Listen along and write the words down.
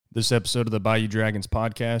This episode of the Bayou Dragons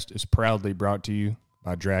podcast is proudly brought to you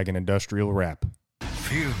by Dragon Industrial Wrap.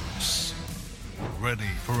 Fierce. Ready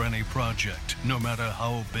for any project, no matter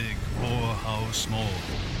how big or how small.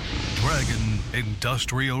 Dragon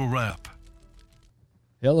Industrial Wrap.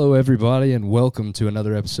 Hello, everybody, and welcome to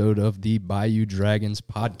another episode of the Bayou Dragons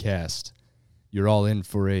podcast. You're all in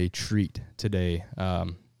for a treat today.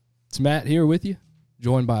 It's Matt here with you,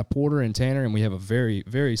 joined by Porter and Tanner, and we have a very,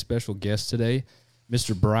 very special guest today,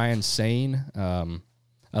 Mr. Brian Sane.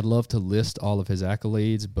 I'd love to list all of his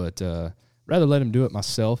accolades, but rather let him do it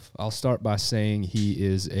myself. I'll start by saying he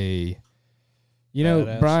is a,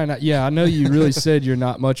 Badass. Brian, I know you really said you're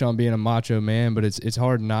not much on being a macho man, but it's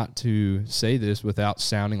hard not to say this without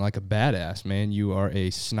sounding like a badass, man. You are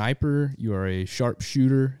a sniper. You are a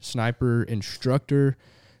sharpshooter, sniper instructor.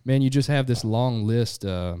 Man, you just have this long list.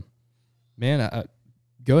 Go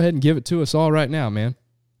ahead and give it to us all right now, man.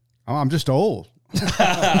 I'm just old.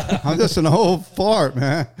 I'm just an old fart,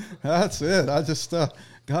 man. That's it. I just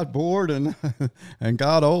got bored and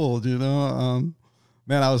got old, Man,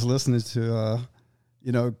 I was listening to,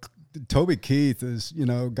 Toby Keith is,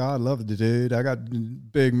 God love the dude. I got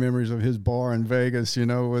big memories of his bar in Vegas,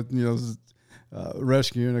 with,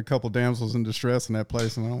 rescuing a couple damsels in distress in that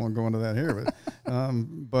place. And I don't want to go into that here,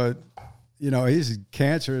 but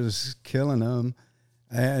cancer is killing him.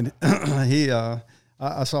 And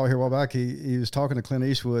I saw here a while back, he was talking to Clint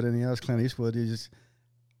Eastwood, and he asked Clint Eastwood,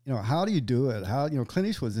 how do you do it? Clint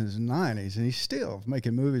Eastwood's in his 90s, and he's still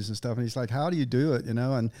making movies and stuff, and he's like, how do you do it,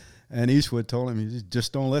 And Eastwood told him, you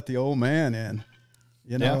just don't let the old man in,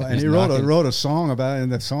 and he wrote a song about it,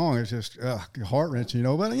 and that song is just heart-wrenching,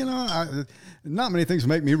 but, not many things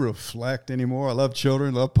make me reflect anymore. I love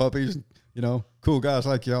children, love puppies, cool guys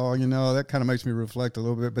like y'all, that kind of makes me reflect a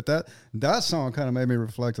little bit. But that song kind of made me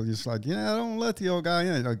reflect. Just like, don't let the old guy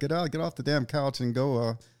in. Get off the damn couch and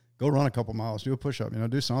go run a couple miles, do a push-up,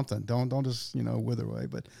 do something. Don't just, wither away.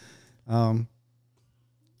 But, I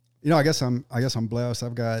guess I'm blessed.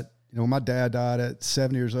 I've got, my dad died at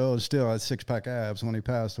 7 years old, still had six-pack abs when he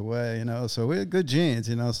passed away, so we had good genes,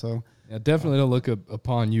 so. I definitely don't look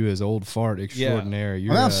upon you as old fart extraordinaire.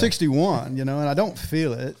 Yeah. I'm 61, and I don't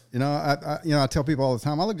feel it. I tell people all the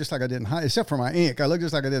time, I look just like I did in except for my ink. I look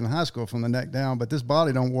just like I did in high school from the neck down, but this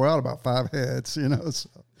body don't wear out about 5 heads,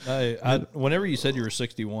 So. Whenever you said you were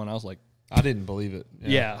 61, I was like, I didn't believe it.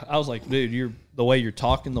 Yeah, I was like, dude, the way you're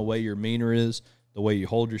talking, the way your demeanor is, the way you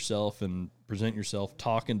hold yourself and present yourself,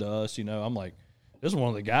 talking to us, I'm like, this is one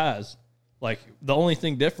of the guys. Like, the only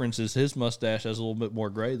thing difference is his mustache has a little bit more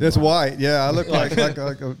gray than It's mine. white, yeah. I look like a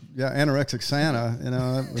anorexic Santa,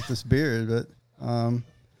 with this beard. But, man,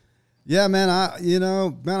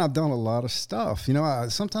 I've done a lot of stuff.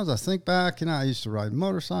 Sometimes I think back, I used to ride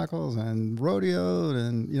motorcycles and rodeoed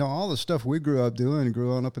and, all the stuff we grew up doing,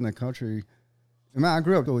 growing up in the country. I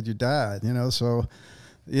grew up with your dad, so...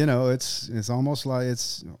 it's almost like it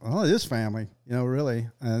is family, really.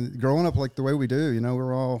 And growing up like the way we do,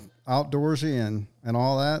 we're all outdoorsy and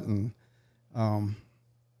all that. And, man,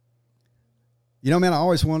 I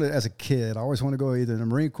always wanted, as a kid, to go either in the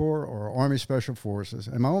Marine Corps or Army Special Forces.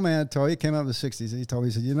 And my old man he came out in the 60s, he told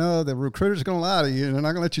me, he said, the recruiter's going to lie to you, and they're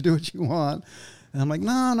not going to let you do what you want. And I'm like,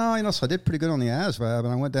 no, so I did pretty good on the ASVAB, and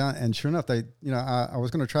I went down, and sure enough, I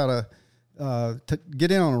was going to try to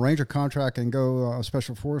get in on a Ranger contract and go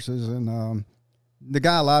Special Forces, and the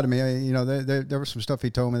guy lied to me. There was some stuff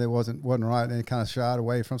he told me that wasn't right, and he kind of shied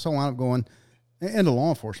away from. So I wound up going into law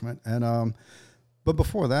enforcement. And but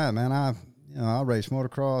before that, man, I raced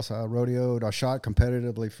motocross, I rodeoed, I shot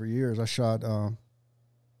competitively for years. I shot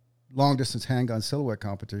long distance handgun silhouette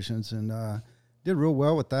competitions, and did real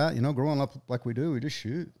well with that. Growing up like we do, we just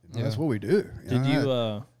shoot. That's what we do. Did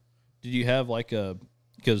you have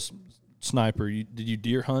because sniper, did you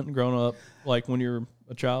deer hunt growing up, like when you were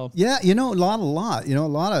a child? Yeah, a lot. A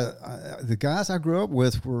lot of the guys I grew up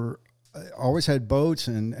with were always had boats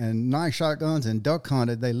and nice shotguns and duck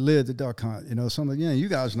hunted. They lived the duck hunt. Some of you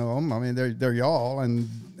guys know them. I mean, they're y'all and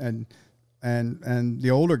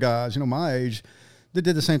the older guys, my age, they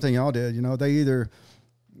did the same thing y'all did. They either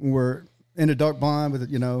were into duck blind with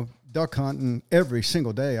duck hunting every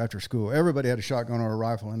single day after school. Everybody had a shotgun or a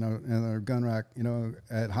rifle in their gun rack,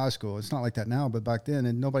 at high school. It's not like that now, but back then,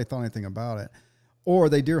 and nobody thought anything about it. Or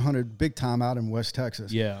they deer hunted big time out in West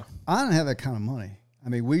Texas. Yeah. I didn't have that kind of money. I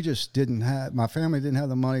mean, we just my family didn't have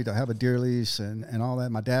the money to have a deer lease and all that.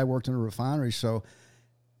 My dad worked in a refinery, so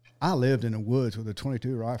I lived in the woods with a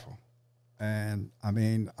 .22 rifle. And I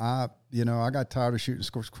mean, I got tired of shooting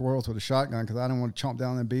squirrels with a shotgun because I didn't want to chomp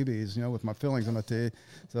down them BBs, with my fillings on my teeth.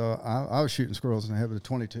 So I was shooting squirrels in the head with a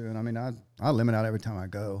 .22. And I mean, I limit out every time I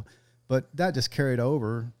go. But that just carried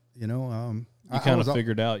over You know, You kind of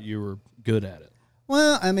figured out you were good at it.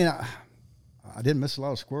 Well, I mean, I didn't miss a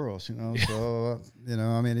lot of squirrels, you know. So you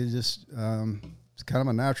know, I mean, it just it's kind of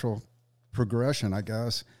a natural progression, I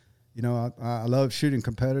guess. You know, I love shooting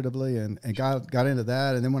competitively and got into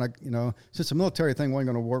that. And then when since the military thing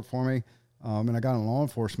wasn't going to work for me, and I got in law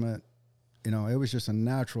enforcement, you know, it was just a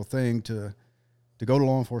natural thing to go to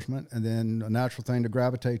law enforcement, and then a natural thing to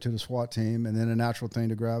gravitate to the SWAT team, and then a natural thing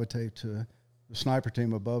to gravitate to the sniper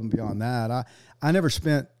team above and beyond that. I never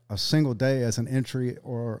spent a single day as an entry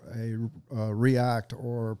or a react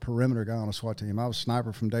or perimeter guy on a SWAT team. I was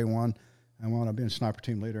sniper from day one, and wound up being sniper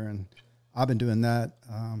team leader, and I've been doing that.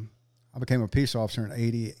 I became a peace officer in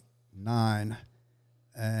 '89,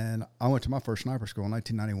 and I went to my first sniper school in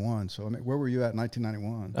 1991. So, I mean, where were you at in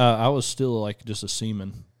 1991? I was still like just a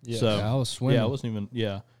seaman. Yeah, so, I was swimming. Yeah, I wasn't even,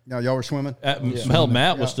 yeah. Now, y'all were swimming? Hell,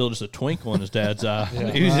 Matt was still just a twinkle in his dad's eye.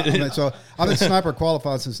 So I've been sniper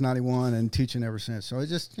qualified since '91 and teaching ever since. So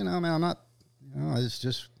it's just, you know, I mean, I'm not, you know, it's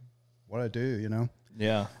just what I do, you know.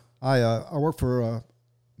 Yeah. I work for a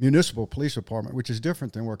municipal police department, which is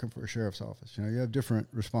different than working for a sheriff's office. You know, you have different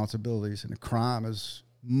responsibilities, and the crime is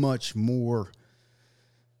much more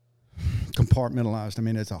compartmentalized. I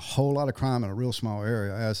mean, it's a whole lot of crime in a real small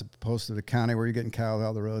area as opposed to the county where you're getting cows out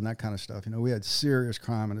of the road and that kind of stuff. You know, we had serious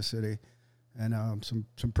crime in the city and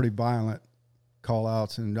some pretty violent call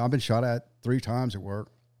outs. And I've been shot at 3 times at work.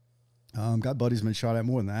 Got buddies been shot at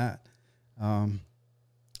more than that.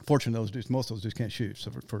 Fortunately, those dudes, most of those dudes can't shoot, so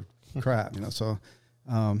for crap, you know. So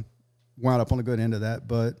wound up on a good end of that,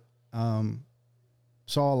 but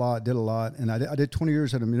saw a lot, did a lot, and I did 20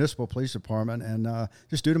 years at a municipal police department, and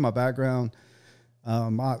just due to my background,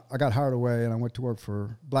 I got hired away, and I went to work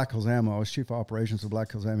for Black Hills Ammo. I was chief of operations of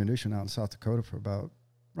Black Hills Ammunition out in South Dakota for about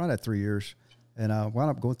right at 3 years, and wound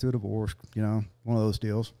up going through a divorce, you know, one of those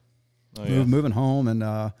deals. Oh, yeah. Moving home,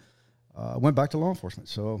 and went back to law enforcement.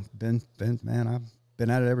 So I've been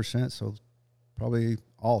at it ever since. So probably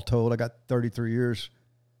all told, I got 33 years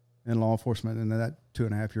in law enforcement, and then that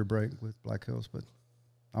 2.5-year break with Black Hills, but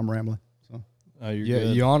I'm rambling. So You're Yeah,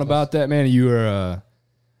 good. you on about that, man? You were,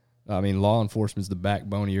 I mean, law enforcement's the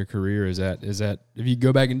backbone of your career. Is that if you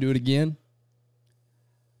go back and do it again?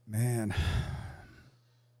 Man,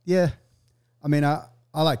 yeah. I mean, I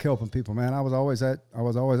like helping people, man. I was always that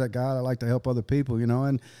guy. I like to help other people, you know.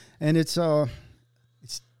 And it's law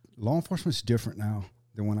enforcement's different now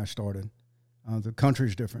than when I started. The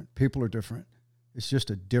country's different. People are different. It's just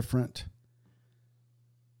a different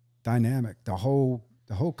dynamic. The whole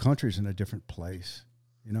country's in a different place,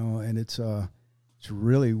 you know. And it's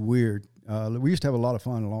really weird. We used to have a lot of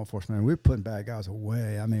fun in law enforcement, and we were putting bad guys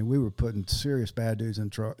away. I mean, we were putting serious bad dudes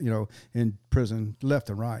in prison left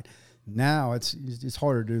and right. Now it's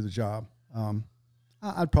harder to do the job.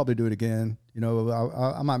 I'd probably do it again. You know,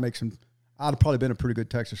 I might make some. I'd have probably been a pretty good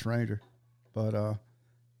Texas Ranger, but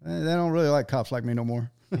they don't really like cops like me no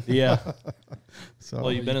more. Yeah. So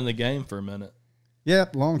Well, you've been in the game for a minute. yeah,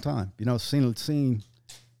 long time. You know, seen,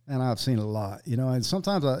 and I've seen a lot. You know, and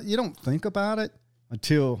sometimes you don't think about it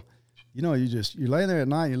until, you know, you're laying there at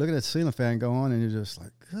night, and you look at that ceiling fan go on, and you're just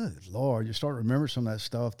like, good Lord, you start to remember some of that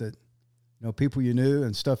stuff that, you know, people you knew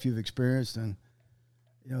and stuff you've experienced, and,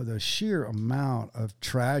 you know, the sheer amount of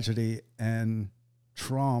tragedy and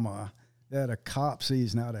trauma that a cop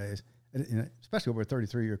sees nowadays, and especially over a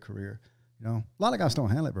 33-year career. You know, a lot of guys don't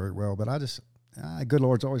handle it very well, but good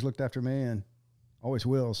Lord's always looked after me and always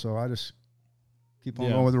will, so I just keep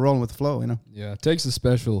on rolling with the flow, you know. Yeah, it takes a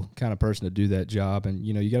special kind of person to do that job, and,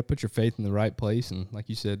 you know, you got to put your faith in the right place, and like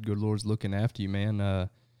you said, good Lord's looking after you, man.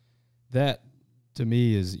 That, to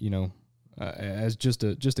me, is, you know, as just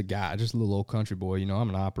a guy, just a little old country boy, you know, I'm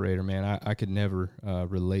an operator, man. I could never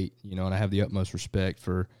relate, you know, and I have the utmost respect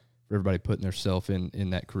for everybody putting themselves in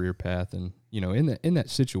that career path, and, you know, in that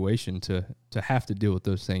situation to have to deal with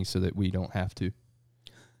those things so that we don't have to.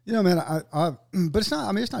 You know, man, but it's not,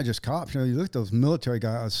 I mean, it's not just cops. You know, you look at those military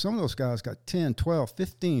guys, some of those guys got 10, 12,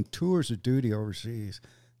 15 tours of duty overseas.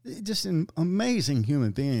 Just amazing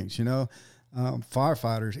human beings, you know.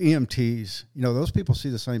 Firefighters, EMTs, you know, those people see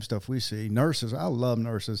the same stuff we see. Nurses, I love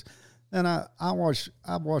nurses. And I've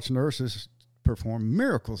watched nurses perform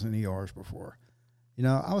miracles in ERs before. You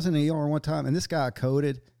know, I was in the ER one time, and this guy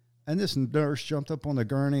coded, and this nurse jumped up on the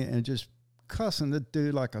gurney and just cussing the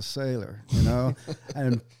dude like a sailor, you know,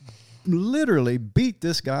 and literally beat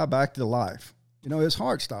this guy back to life. You know, his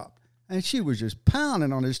heart stopped, and she was just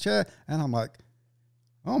pounding on his chest, and I'm like,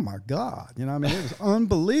 oh my God, you know, I mean, it was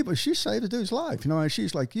unbelievable. She saved the dude's life, you know, and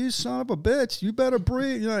she's like, you son of a bitch, you better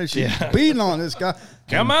breathe, you know, and she's beating on this guy.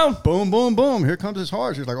 Come on. Boom, boom, boom. Here comes his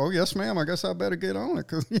heart. She's like, oh, yes, ma'am, I guess I better get on it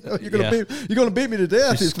because, you know, you're going to beat me to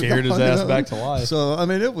death. She scared his ass back to life. So, I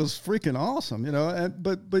mean, it was freaking awesome, you know, and,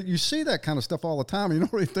 but you see that kind of stuff all the time. And you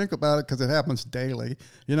don't really think about it because it happens daily,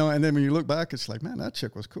 you know, and then when you look back, it's like, man, that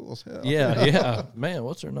chick was cool as hell. Yeah. Man,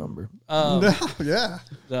 what's her number? Yeah.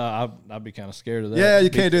 I'd be kind of scared of that. Yeah, you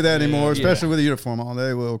can't do that anymore, especially with a uniform on.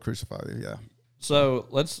 They will crucify you. Yeah. So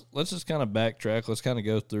let's just kind of backtrack. Let's kind of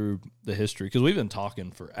go through the history because we've been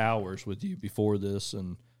talking for hours with you before this,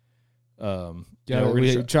 and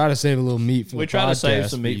we try to save a little meat for the podcast. We try to save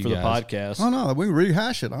some meat for the podcast. Oh no, we can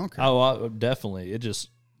rehash it. I don't care. Oh, definitely. It just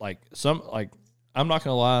I'm not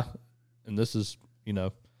gonna lie, and this is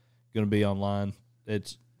gonna be online.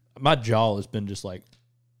 It's my jaw has been just like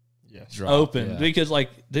open because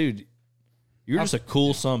dude, you're just a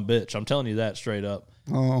cool son bitch. I'm telling you that straight up.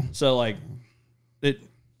 Oh, so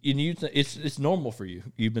it's normal for you.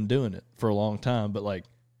 You've been doing it for a long time, but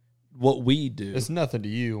what we do, it's nothing to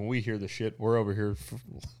you. When we hear the shit, we're over here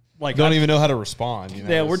don't even know how to respond. You know?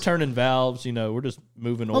 Yeah, we're turning valves. We're just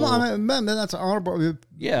moving oil. I mean, man, that's honorable.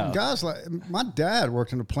 Yeah, guys like my dad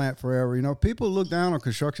worked in the plant forever. You know, people look down on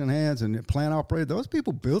construction hands and plant operators. Those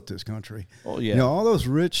people built this country. Oh yeah, you know, all those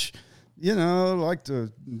rich. You know, like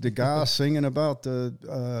the guy singing about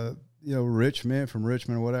the rich men from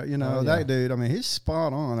Richmond or whatever. You know, that dude. I mean, he's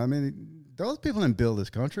spot on. I mean, those people didn't build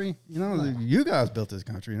this country. You know, you guys built this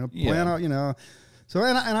country. You know, plan out. You know, so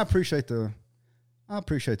and I appreciate the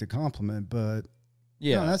compliment, but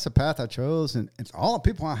you know, that's the path I chose, and it's all the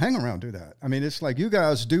people I hang around do that. I mean, it's like you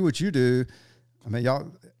guys do what you do. I mean,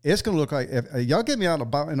 y'all. It's going to look like if y'all get me out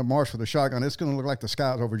in the marsh with a shotgun, it's going to look like the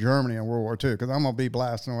skies over Germany in World War II because I'm going to be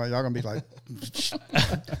blasting away. Y'all going to be like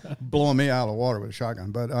blowing me out of the water with a shotgun.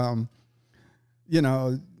 But, you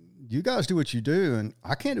know, you guys do what you do, and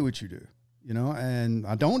I can't do what you do, you know, and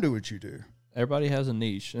I don't do what you do. Everybody has a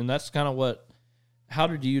niche, and that's kind of how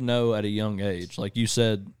did you know at a young age? Like you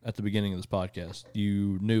said at the beginning of this podcast,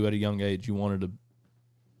 you knew at a young age you wanted to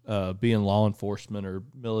be in law enforcement or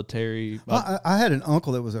military. I had an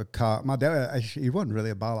uncle that was a cop. My dad, he wasn't really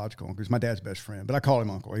a biological uncle. He was my dad's best friend, but I called him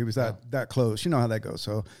uncle. He was that close. You know how that goes.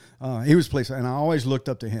 So he was police, and I always looked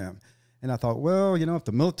up to him. And I thought, well, you know, if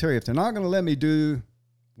they're not going to let me do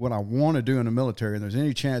what I want to do in the military, and there's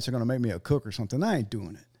any chance they're going to make me a cook or something, I ain't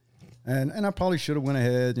doing it. And I probably should have went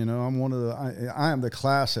ahead. You know, I am the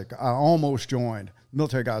classic. I almost joined.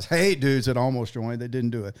 Military guys hate dudes that almost joined. They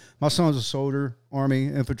didn't do it. My son's a soldier, Army,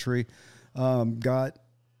 infantry, got,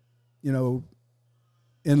 you know,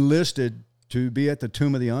 enlisted to be at the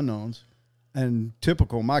Tomb of the Unknowns. And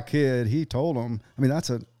typical, my kid, he told him, I mean, that's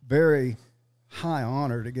a very high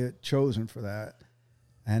honor to get chosen for that.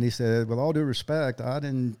 And he said, with all due respect, I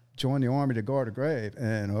didn't join the Army to guard a grave.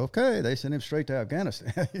 And okay, they sent him straight to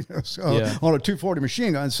Afghanistan you know, on a 240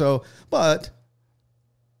 machine gun. So, but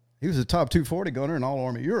he was a top 240 gunner in all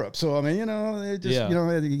Army Europe. So, I mean, you know, you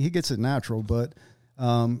know, he gets it natural. But,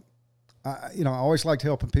 I always liked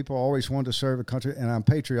helping people. I always wanted to serve the country, and I'm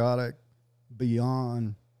patriotic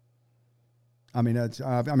beyond. I mean, I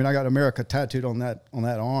got America tattooed on that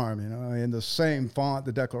arm, you know, in the same font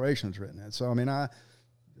the Declaration's written in. So, I mean,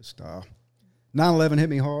 9/11 hit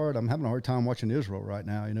me hard. I'm having a hard time watching Israel right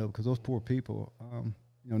now, you know, because those poor people.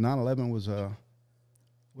 9/11 was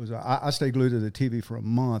I stayed glued to the TV for a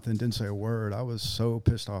month and didn't say a word. I was so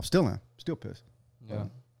pissed off. Still pissed. Yeah.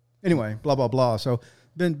 Anyway, blah blah blah. So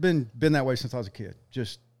been that way since I was a kid.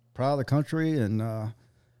 Just proud of the country, and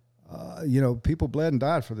people bled and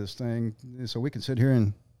died for this thing, so we can sit here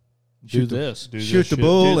and shoot the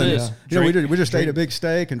bull, and we just ate a big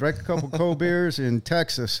steak and drank a couple cold beers in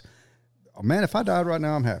Texas. Oh, man, if I died right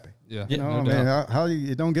now, I'm happy. Yeah, how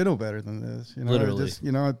you don't get no better than this? You know, literally.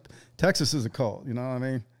 Texas is a cult. You know what I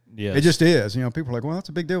mean? Yeah, it just is. You know, people are like, well, that's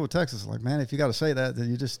a big deal with Texas. Like, man, if you got to say that, then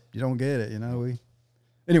you don't get it. You know,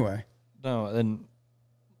 anyway. No, and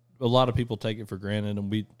a lot of people take it for granted,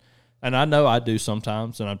 and I know I do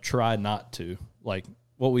sometimes, and I try not to. Like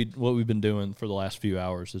what we've been doing for the last few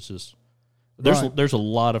hours. It's just there's a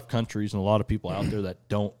lot of countries and a lot of people out there that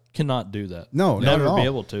cannot do that. No, never not at be all.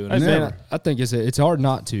 able to. Man, I think it's hard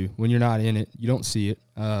not to when you're not in it. You don't see it.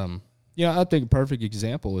 I think a perfect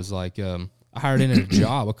example is like I hired in a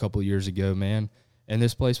job a couple of years ago, man, and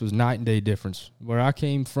this place was night and day difference. Where I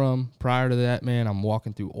came from prior to that, man, I'm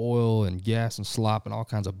walking through oil and gas and slop and all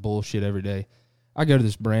kinds of bullshit every day. I go to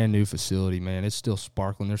this brand new facility, man. It's still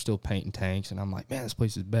sparkling. They're still painting tanks, and I'm like, man, this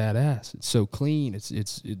place is badass. It's so clean.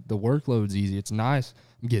 The workload's easy. It's nice.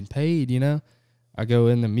 I'm getting paid, you know. I go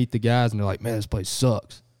in and meet the guys, and they're like, man, this place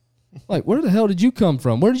sucks. Like, where the hell did you come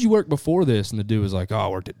from? Where did you work before this? And the dude was like, oh, I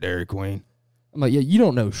worked at Dairy Queen. I'm like, yeah, you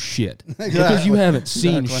don't know shit because you haven't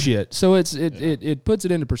seen shit. So it puts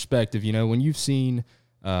it into perspective, you know, when you've seen,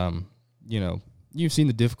 you've seen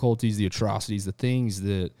the difficulties, the atrocities, the things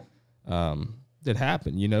that that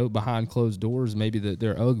happen, you know, behind closed doors. Maybe that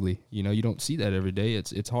they're ugly. You know, you don't see that every day.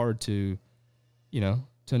 It's hard to, you know,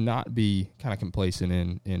 to not be kind of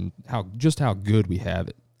complacent in how good we have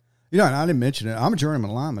it. You know, and I didn't mention it. I'm a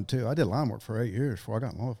journeyman lineman too. I did line work for 8 years before I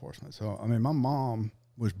got in law enforcement. So I mean, my mom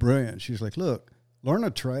was brilliant. She was like, look, learn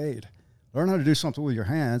a trade, learn how to do something with your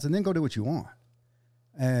hands, and then go do what you want.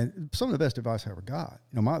 And some of the best advice I ever got.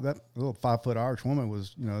 You know, that little 5-foot Irish woman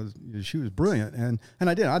was, you know, she was brilliant. And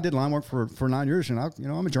I did line work for 9 years, and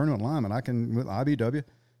I'm a journeyman lineman. I can, with IBW,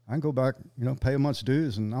 I can go back, you know, pay a month's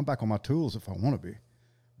dues, and I'm back on my tools if I want to be.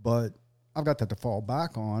 But I've got that to fall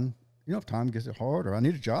back on, you know, if time gets hard or I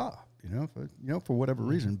need a job, for whatever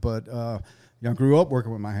reason. But, I grew up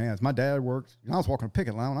working with my hands. My dad worked, I was walking a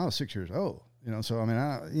picket line when I was 6 years old. You know, so I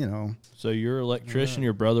mean, So you're an electrician.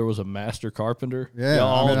 Your brother was a master carpenter. Yeah,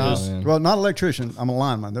 well, not electrician. I'm a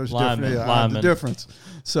lineman. There's the difference.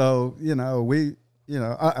 So I know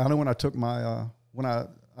when I took my when I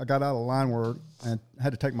got out of line work and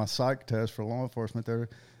had to take my psych test for law enforcement. There,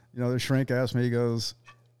 the shrink asked me. He goes,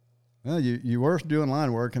 well, you were doing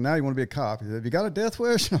line work, and now you want to be a cop. He said, have you got a death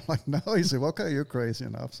wish? I'm like, no. He said, well, okay, you're crazy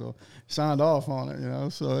enough. So signed off on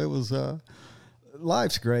it, So it was,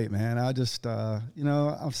 life's great, man. I just,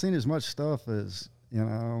 I've seen as much stuff as,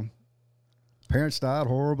 parents died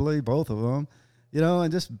horribly, both of them,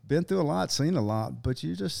 and just been through a lot, seen a lot. But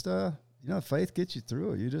you just, faith gets you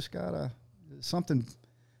through it. You just got to,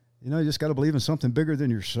 you just got to believe in something bigger than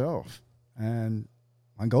yourself and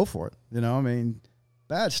go for it.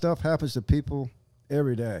 Bad stuff happens to people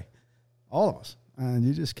every day, all of us, and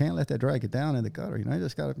you just can't let that drag you down in the gutter. You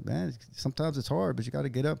just got to, man. Sometimes it's hard, but you got to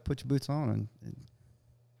get up, put your boots on, and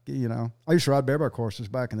I used to ride bareback horses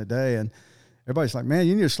back in the day, and everybody's like, man,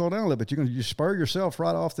 you need to slow down a little bit. You spur yourself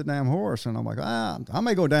right off the damn horse, and I'm like, I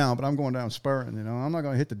may go down, but I'm going down spurting. I'm not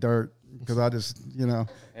going to hit the dirt because I just,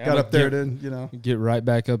 got up there. Get right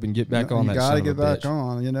back up and get back on that. You got to get back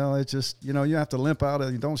on. It's just, you have to limp out.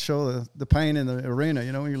 You don't show the pain in the arena.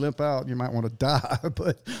 When you limp out, you might want to die.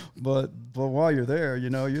 but while you're there, you're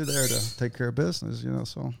there to take care of business.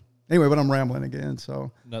 So anyway, but I'm rambling again.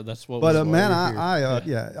 So no, that's what. But man, I've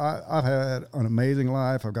had an amazing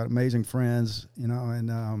life. I've got amazing friends.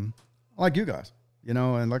 And like you guys.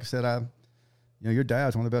 And like I said, your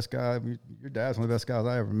dad's one of the best guys. Your dad's one of the best guys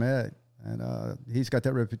I ever met. And he's got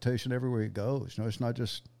that reputation everywhere he goes. It's not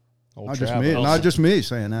just me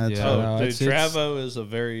saying that. Yeah, dude, Travo is a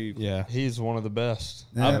very he's one of the best.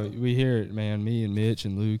 Yeah. We hear it, man. Me and Mitch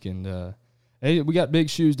and Luke and hey, we got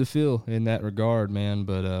big shoes to fill in that regard, man.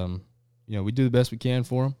 But we do the best we can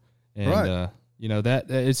for them, and that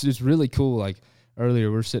it's just really cool. Like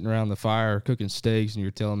earlier, we're sitting around the fire cooking steaks, and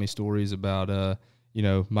you're telling me stories about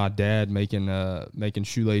my dad making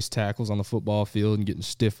shoelace tackles on the football field and getting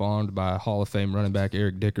stiff-armed by Hall of Fame running back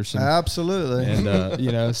Eric Dickerson. Absolutely.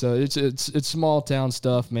 And so it's small town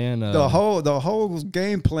stuff, man. The whole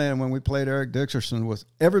game plan when we played Eric Dickerson was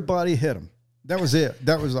everybody hit him. That was it.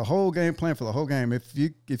 That was the whole game plan for the whole game. If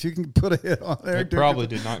you can put a hit on Eric Dickerson, probably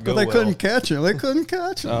did not go. But they couldn't catch him.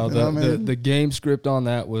 The game script on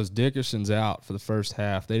that was Dickerson's out for the first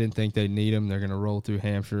half. They didn't think they'd need him. They're going to roll through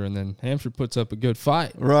Hampshire, and then Hampshire puts up a good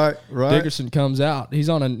fight. Right. Dickerson comes out. He's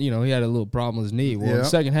on he had a little problem with his knee. Well, in the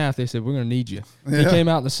second half, they said, we're going to need you. He came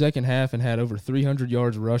out in the second half and had over 300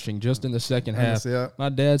 yards rushing just in the second half. My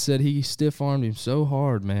dad said he stiff-armed him so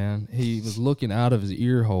hard, man. He was looking out of his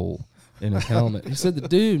ear hole in his helmet. He said the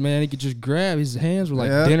dude, man, he could just grab, his hands were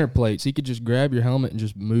like dinner plates. He could just grab your helmet and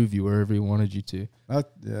just move you wherever he wanted you to. I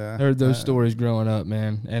heard those stories growing up,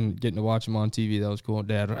 man, and getting to watch him on TV. That was cool.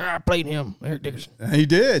 Dad, I played him, Eric Dickerson. He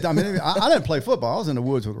did. I didn't play football. I was in the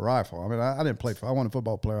woods with a rifle. I didn't play. I wasn't a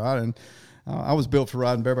football player. I was built for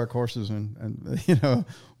riding bareback horses and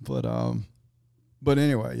but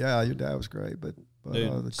anyway, your dad was great. But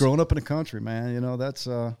growing up in the country, man, that's.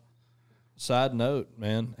 Side note,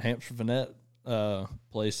 man, Hampshire Vanette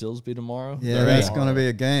plays Silsbee tomorrow. Yeah, that's going to be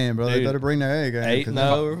a game, bro. They better bring their A game.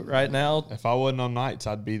 8-0 right now. If I wasn't on nights,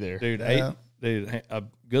 I'd be there. Dude,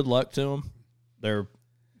 good luck to them. They're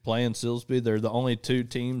playing Silsbee. They're the only two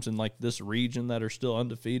teams in like this region that are still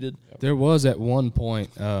undefeated. There was at one point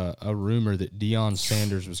a rumor that Deion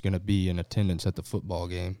Sanders was going to be in attendance at the football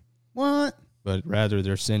game. What? But rather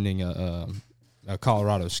they're sending a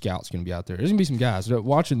Colorado scout's going to be out there. There's going to be some guys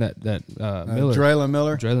watching that Miller. Draylon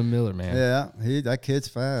Miller. Draylon Miller, man. Yeah, that kid's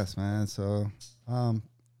fast, man. So,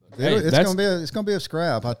 It's gonna be a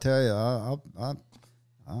scrap. I tell you,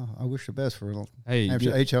 I wish the best for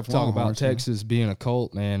HF. Talk about Longhorns, Texas being a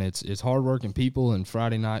cult, man. It's hardworking people and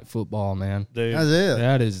Friday night football, man. Dude, That's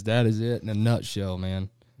it. That is it in a nutshell, man.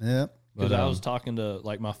 Yep. because I was talking to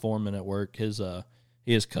like my foreman at work.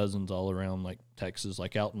 He has cousins all around like Texas,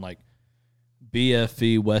 like out in like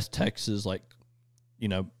BFE, West Texas, like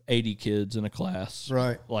 80 kids in a class,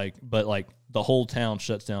 Right. Like, but like the whole town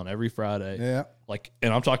shuts down every Friday. Yeah. Like,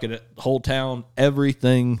 and I'm talking the whole town,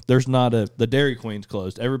 everything. There's not the Dairy Queen's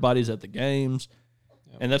closed. Everybody's at the games,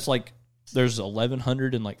 and that's like there's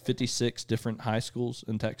 1,156 different high schools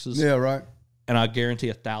in Texas. Yeah. Right. And I guarantee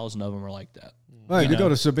 1,000 of them are like that. Right. You go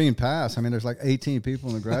to Sabine Pass. I mean, there's like 18 people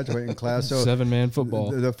in the graduating class. So 7-man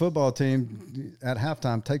football. The football team at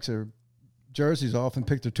halftime takes their jerseys off and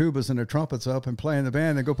pick their tubas and their trumpets up and play in the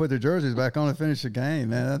band and go put their jerseys back on and finish the game.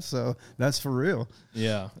 Man, that's for real.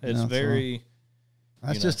 Yeah, it's very.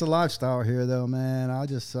 That's just a lifestyle here, though, man.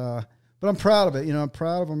 But I'm proud of it. I'm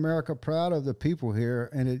proud of America, proud of the people here,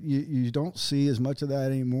 and you don't see as much of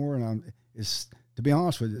that anymore. And it's, to be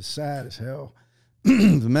honest with you, it's sad as hell.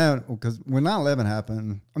 The man, because when 9/11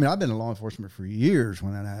 happened, I mean, I've been in law enforcement for years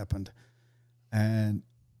when that happened, and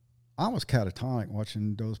I was catatonic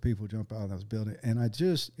watching those people jump out of those buildings, and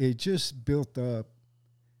it just built up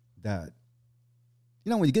that.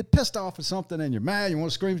 When you get pissed off at something and you're mad, you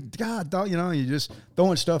want to scream, God, dog, you just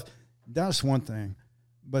throwing stuff. That's one thing.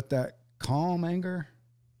 But that calm anger,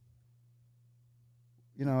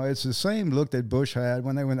 it's the same look that Bush had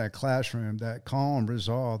when they were in that classroom, that calm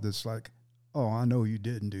resolve that's like, oh, I know you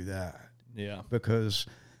didn't do that. Yeah. Because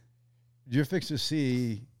you're fixed to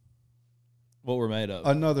see what we're made of.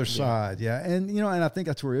 Another side, yeah. And, and I think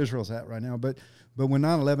that's where Israel's at right now. But when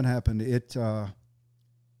 9/11 happened,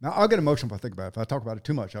 now, I'll get emotional if I think about it. If I talk about it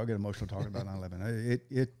too much, I'll get emotional talking about 9/11.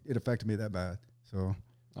 It affected me that bad. So,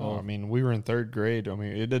 I mean, we were in third grade. I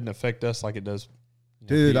mean, it didn't affect us like it does.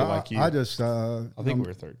 Dude, like you. I just I think we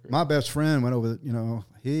were third grade. My best friend went over.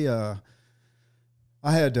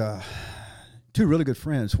 I had two really good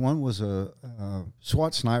friends. One was a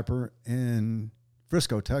SWAT sniper in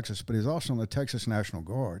Frisco, Texas, but he was also in the Texas National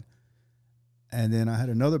Guard. And then I had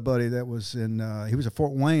another buddy that was he was a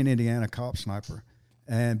Fort Wayne, Indiana cop sniper.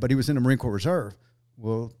 But he was in the Marine Corps Reserve.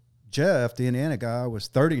 Well, Jeff, the Indiana guy, was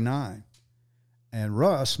 39. And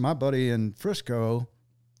Russ, my buddy in Frisco,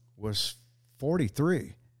 was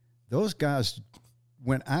 43. Those guys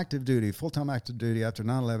went active duty, full-time active duty after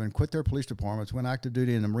 9/11, quit their police departments, went active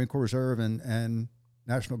duty in the Marine Corps Reserve and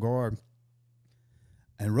National Guard.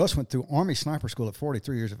 And Russ went through Army Sniper School at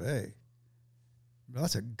 43 years of age.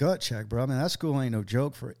 That's a gut check, bro. I mean, that school ain't no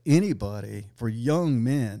joke for anybody, for young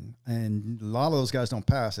men. And a lot of those guys don't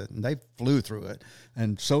pass it, and they flew through it.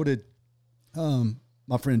 And so did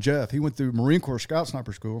my friend Jeff. He went through Marine Corps Scout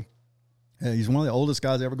Sniper School. He's one of the oldest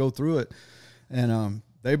guys to ever go through it. And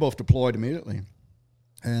they both deployed immediately.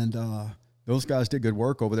 And those guys did good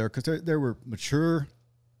work over there because they were mature.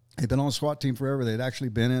 They'd been on the SWAT team forever. They'd actually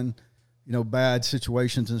been in, bad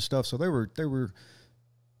situations and stuff. So they were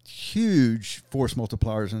huge force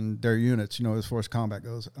multipliers in their units, as far as combat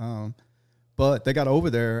goes. But they got over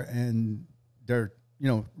there, and they're,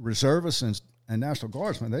 reservists and National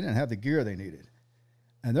Guardsmen, they didn't have the gear they needed.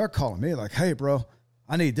 And they're calling me like, hey, bro,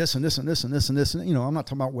 I need this and this and this and this and this. And, I'm not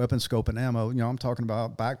talking about weapon scope and ammo. I'm talking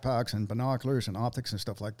about backpacks and binoculars and optics and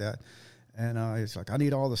stuff like that. And it's like, I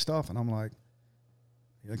need all this stuff. And I'm like,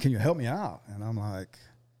 can you help me out? And I'm like,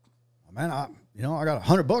 man, I got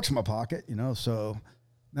 $100 in my pocket, so...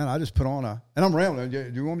 Man, I just put on and I'm rambling. Do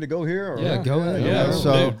you want me to go here? Or yeah, go ahead. Yeah,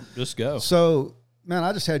 so just go. So, man,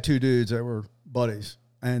 I just had two dudes that were buddies,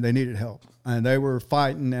 and they needed help. And they were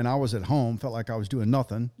fighting, and I was at home, felt like I was doing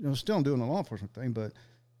nothing. Still doing the law enforcement thing, but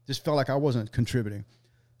just felt like I wasn't contributing.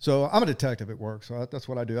 So I'm a detective at work, so that's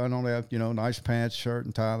what I do. I normally have, nice pants, shirt,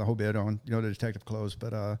 and tie, the whole bit on, the detective clothes.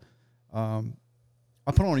 But I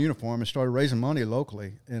put on a uniform and started raising money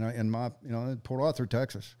locally in my, in Port Arthur,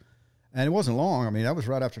 Texas. And it wasn't long. I mean, that was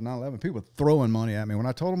right after 9/11. People were throwing money at me. When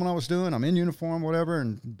I told them what I was doing, I'm in uniform, whatever,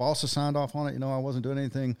 and bosses signed off on it. I wasn't doing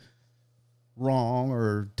anything wrong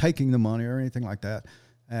or taking the money or anything like that.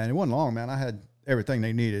 And it wasn't long, man. I had everything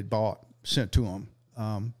they needed bought, sent to them.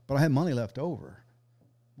 But I had money left over.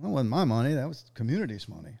 Well, it wasn't my money. That was the community's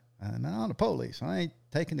money. And I'm the police. I ain't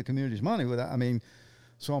taking the community's money without,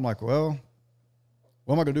 so I'm like, well,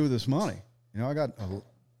 what am I going to do with this money? I got a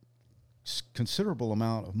considerable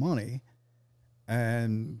amount of money,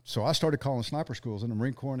 and so I started calling sniper schools in the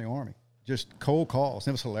Marine Corps and the Army, just cold calls.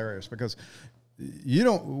 It was hilarious because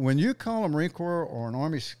when you call a Marine Corps or an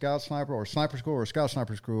Army Scout Sniper or Sniper School or Scout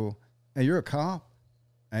Sniper School and you're a cop,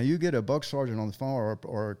 and you get a buck sergeant on the phone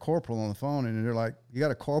or a corporal on the phone, and they're like, you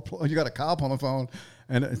got a corporal, you got a cop on the phone,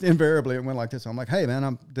 and invariably it went like this. I'm like, hey, man,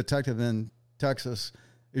 I'm detective in Texas.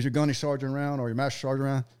 Is your gunny sergeant around or your master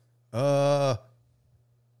sergeant around?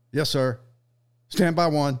 Yes, sir. Stand by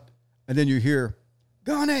one. And then you hear,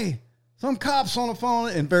 Gunny, some cops on the phone.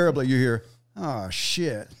 Invariably you hear, oh,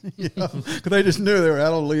 shit. Because they just knew they were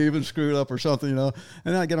out on leave and screwed up or something, And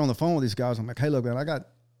then I get on the phone with these guys. I'm like, hey, look, man, I got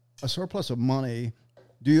a surplus of money.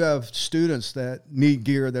 Do you have students that need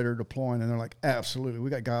gear that are deploying? And they're like, absolutely. We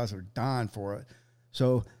got guys that are dying for it.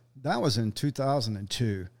 So that was in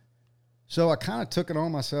 2002. So I kind of took it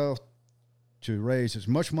on myself to raise as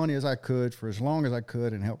much money as I could for as long as I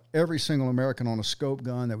could and help every single American on a scope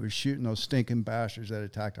gun that was shooting those stinking bastards that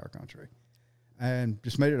attacked our country. And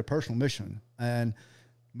just made it a personal mission. And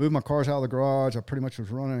moved my cars out of the garage. I pretty much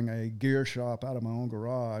was running a gear shop out of my own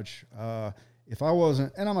garage. If I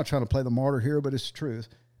wasn't, and I'm not trying to play the martyr here, but it's the truth.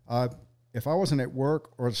 If I wasn't at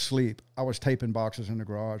work or asleep, I was taping boxes in the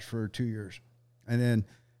garage for 2 years. And then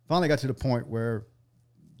finally got to the point where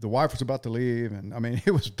the wife was about to leave, and I mean, it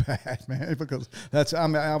was bad, man, because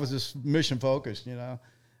I was just mission focused,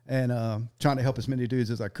 and trying to help as many dudes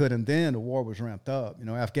as I could. And then the war was ramped up.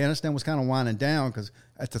 Afghanistan was kind of winding down because,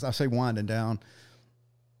 as I say winding down,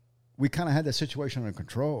 we kind of had that situation under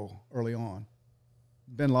control early on.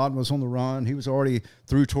 Bin Laden was on the run. He was already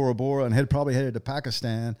through Tora Bora and had probably headed to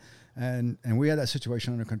Pakistan, and we had that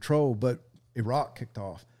situation under control. But Iraq kicked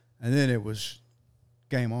off, and then it was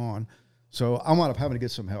game on. So I wound up having to get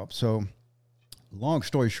some help. So long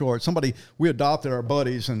story short, we adopted our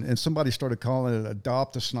buddies, and somebody started calling it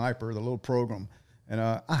Adopt a Sniper, the little program. And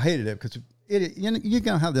I hated it because you're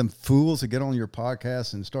going to have them fools that get on your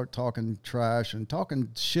podcast and start talking trash and talking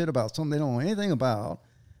shit about something they don't know anything about,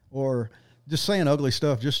 or just saying ugly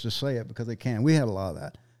stuff just to say it because they can. We had a lot of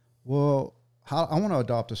that. Well, I want to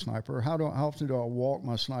adopt a sniper. How often do I walk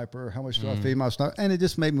my sniper? How much do I feed my sniper? And it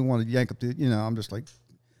just made me want to yank up the, I'm just like,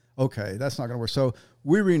 okay, that's not going to work. So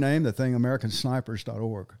we renamed the thing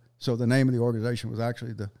AmericanSnipers.org. So the name of the organization was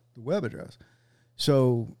actually the web address.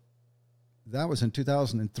 So that was in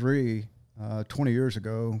 2003, 20 years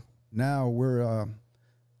ago. Now we're, I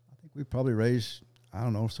think we probably raised, I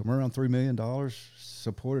don't know, somewhere around $3 million,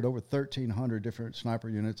 supported over 1,300 different sniper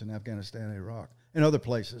units in Afghanistan and Iraq and other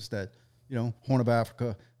places that, Horn of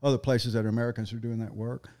Africa, other places that Americans are doing that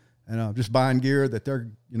work, and just buying gear that they're,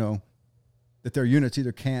 that their units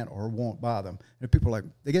either can't or won't buy them. And people are like,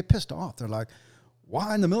 they get pissed off. They're like,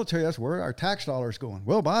 why in the military? That's where our tax dollars going.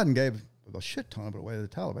 Well, Biden gave a shit ton of it away to the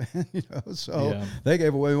Taliban, so they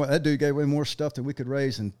gave away, that dude gave away more stuff than we could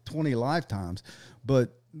raise in 20 lifetimes.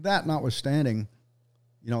 But that notwithstanding,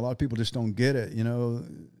 a lot of people just don't get it.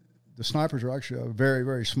 The snipers are actually a very,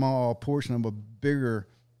 very small portion of a bigger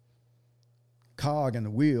cog in the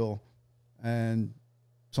wheel. And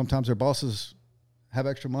sometimes their bosses have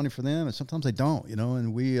extra money for them, and sometimes they don't,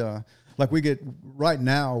 and we right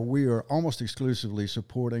now, we are almost exclusively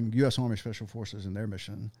supporting U.S. Army Special Forces in their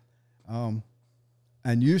mission.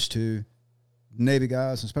 And used to, Navy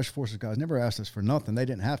guys and Special Forces guys never asked us for nothing. They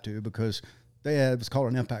didn't have to because they had what's called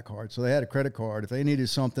an impact card. So they had a credit card. If they needed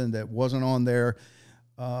something that wasn't on their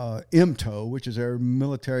MTO, which is their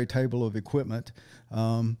military table of equipment,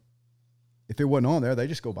 if it wasn't on there, they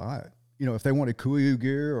just go buy it. If they wanted KUIU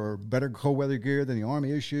gear or better cold weather gear than the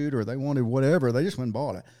Army issued, or they wanted whatever, they just went and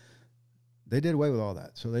bought it. They did away with all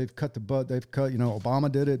that. So they've cut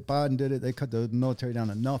Obama did it, Biden did it. They cut the military down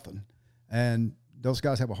to nothing. And those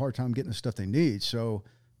guys have a hard time getting the stuff they need. So,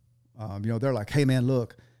 they're like, hey, man,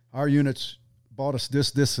 look, our units bought us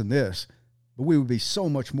this, and this, but we would be so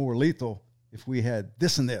much more lethal if we had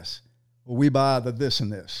this and this. Well, we buy the this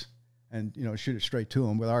and this and, shoot it straight to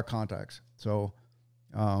them with our contacts. So,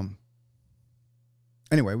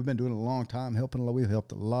 anyway, we've been doing it a long time, we've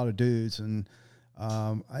helped a lot of dudes. And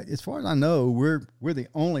as far as I know, we're the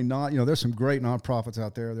only there's some great nonprofits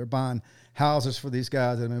out there. They're buying houses for these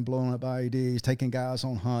guys that have been blowing up IEDs, taking guys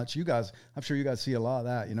on hunts. You guys, I'm sure you guys see a lot of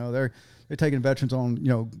that. They're taking veterans on,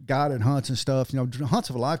 guided hunts and stuff, hunts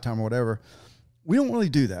of a lifetime or whatever. We don't really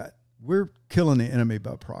do that. We're killing the enemy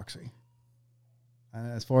by proxy.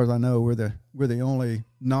 And as far as I know, we're the only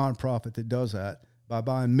nonprofit that does that by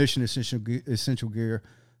buying mission essential gear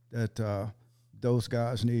that those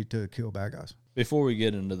guys need to kill bad guys. Before we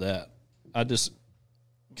get into that, I just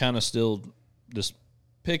kind of still just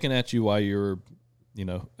picking at you while you're,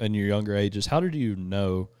 in your younger ages. How did you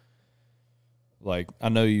know? Like, I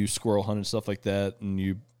know you squirrel hunt and stuff like that, and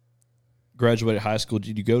you graduated high school.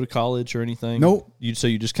 Did you go to college or anything? Nope. So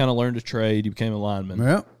you just kind of learned a trade. You became a lineman.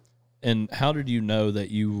 Yeah. And how did you know that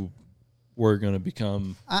you were going to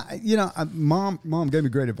become? Mom gave me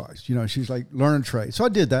great advice. She's like, learn a trade. So I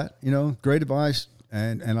did that, great advice.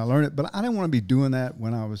 And I learned it, but I didn't want to be doing that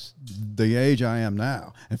when I was the age I am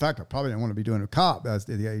now. In fact, I probably didn't want to be doing a cop as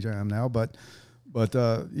the age I am now. But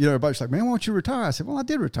everybody's like, man, why don't you retire? I said, well, I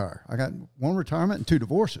did retire. I got 1 retirement and 2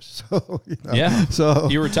 divorces. So yeah, so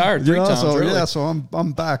you retired 3 times. So really. yeah, so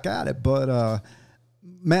I'm back at it. But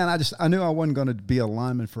man, I knew I wasn't going to be a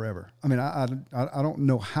lineman forever. I mean, I don't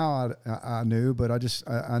know how I knew, but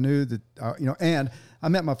I knew that and I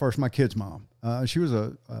met my kid's mom. She was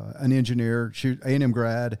an engineer. She was A&M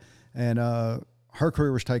grad, and her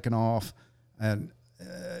career was taking off. And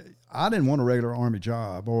I didn't want a regular Army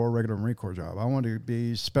job or a regular Marine Corps job. I wanted to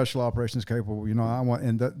be special operations capable.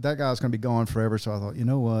 And that guy's going to be gone forever. So I thought, you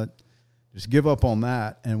know what, just give up on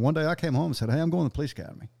that. And one day I came home and said, hey, I'm going to the police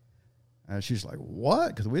academy. And she's like, what?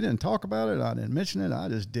 Because we didn't talk about it. I didn't mention it. I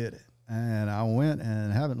just did it. And I went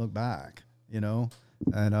and haven't looked back, And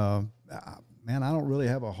man, I don't really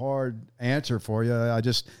have a hard answer for you. I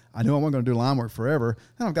knew I wasn't going to do line work forever,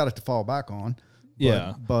 and I've got it to fall back on.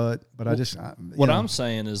 Yeah. But I'm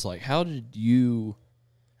saying is, like, how did you,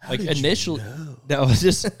 initially,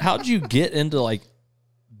 how did you get into, like,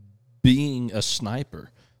 being a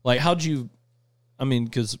sniper? Like, how'd you,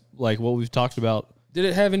 because, like, what we've talked about. Did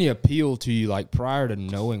it have any appeal to you, like, prior to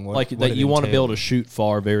knowing what? Like, that you want to be able to shoot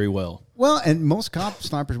far very well. Well, and most cop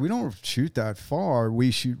snipers, we don't shoot that far.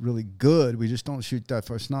 We shoot really good. We just don't shoot that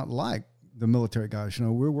far. It's not like the military guys.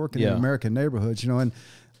 We're working in American neighborhoods, and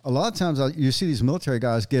a lot of times you see these military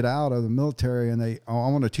guys get out of the military and I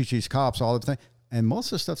want to teach these cops all the thing. And most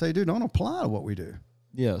of the stuff they do don't apply to what we do.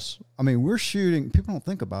 Yes. We're shooting, people don't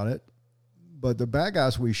think about it, but the bad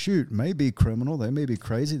guys we shoot may be criminal. They may be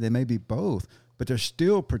crazy. They may be both, but they're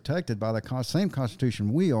still protected by the same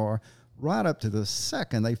Constitution we are, right up to the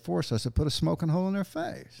second they force us to put a smoking hole in their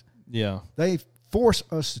face. Yeah. They force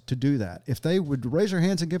us to do that. If they would raise their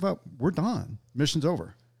hands and give up, we're done. Mission's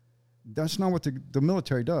over. That's not what the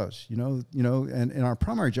military does, and our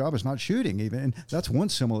primary job is not shooting even. And that's one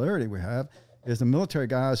similarity we have is the military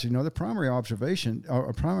guys, the primary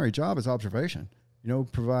job is observation,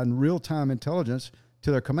 providing real-time intelligence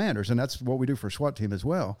to their commanders. And that's what we do for SWAT team as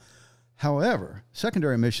well. However,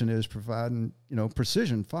 secondary mission is providing,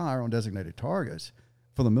 precision fire on designated targets.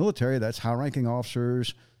 For the military, that's high-ranking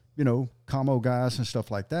officers, commo guys and stuff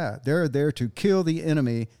like that. They're there to kill the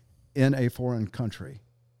enemy in a foreign country.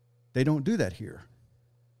 They don't do that here.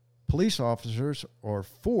 Police officers are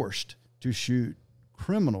forced to shoot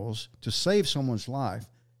criminals to save someone's life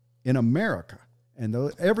in America. And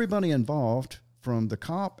everybody involved, from the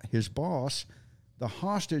cop, his boss, the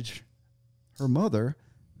hostage, her mother,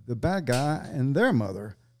 the bad guy, and their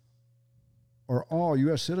mother, are all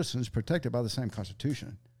U.S. citizens protected by the same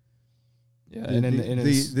Constitution. Yeah,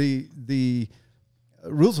 the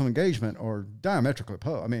rules of engagement are diametrically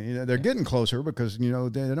opposed. They're getting closer because they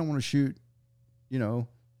don't want to shoot,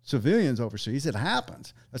 civilians overseas. It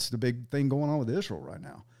happens. That's the big thing going on with Israel right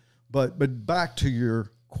now. But back to your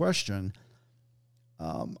question,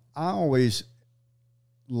 I've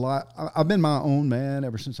been my own man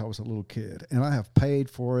ever since I was a little kid, and I have paid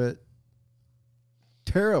for it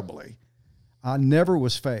terribly. I never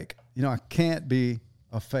was fake. I can't be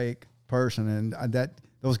a fake person, and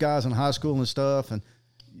those guys in high school and stuff, and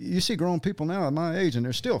you see grown people now at my age, and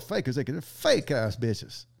they're still fake as they can. They're fake ass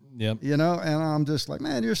bitches. Yep. And I'm just like,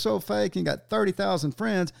 man, you're so fake. You got 30,000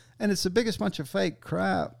 friends, and it's the biggest bunch of fake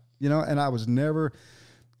crap. And I always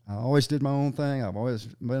did my own thing. I've always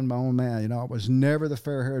been my own man. I was never the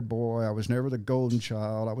fair-haired boy. I was never the golden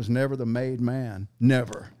child. I was never the made man.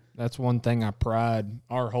 Never. That's one thing I pride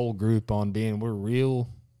our whole group on being. We're real,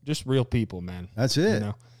 just real people, man. That's it.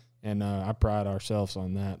 And I pride ourselves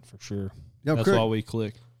on that for sure. That's why we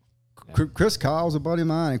click. Chris Kyle's a buddy of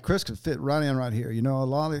mine, and Chris could fit right in right here. A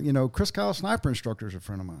lot of, Chris Kyle, sniper instructor, is a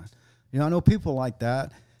friend of mine. I know people like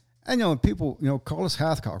that. And, people, Carlos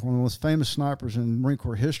Hathcock, one of the most famous snipers in Marine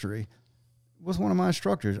Corps history, was one of my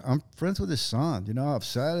instructors. I'm friends with his son. I've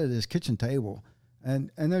sat at his kitchen table,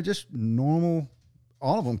 and they're just normal,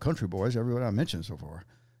 all of them country boys, everybody I mentioned so far,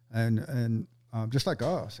 and just like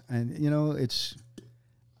us. And,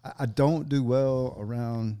 I don't do well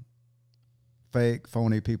around fake,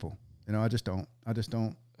 phony people. I just don't.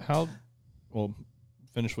 Well,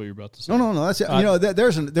 finish what you're about to say. No. That's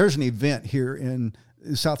it. There's an event here in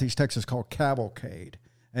Southeast Texas called Cavalcade,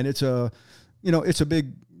 and it's a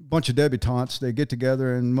big bunch of debutantes. They get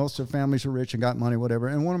together, and most of their families are rich and got money, whatever.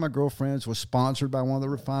 And one of my girlfriends was sponsored by one of the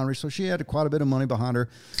refineries, so she had quite a bit of money behind her.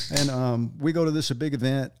 And we go to this big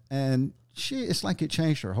event, and it's like it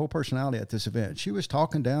changed her whole personality at this event. She was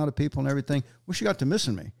talking down to people and everything. Well, she got to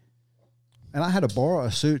missing me. and I had to borrow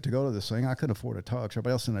a suit to go to this thing. I couldn't afford a tux.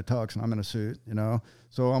 Everybody else in a tux, and I'm in a suit, you know.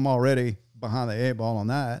 So I'm already behind the 8 ball on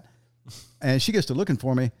that. And she gets to looking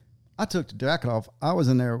for me. I took the jacket off. I was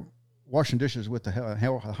in there washing dishes with the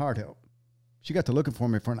hard help. She got to looking for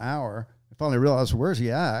me for an hour. I finally realized, where's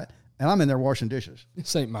he at? And I'm in there washing dishes.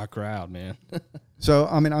 This ain't my crowd, man. So,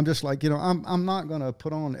 I mean, I'm just like, you know, I'm not going to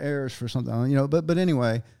put on airs for something, you know, but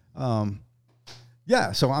anyway,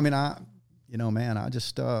 yeah. So, I mean, man, I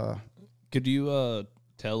just, Could you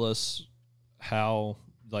tell us how,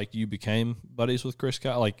 like, you became buddies with Chris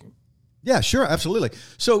Kyle? Like, yeah, sure, absolutely.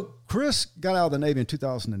 So Chris got out of the Navy in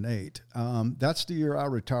 2008. That's the year I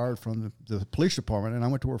retired from the police department, and I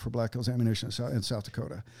went to work for Black Hills Ammunition in South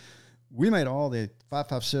Dakota. We made all the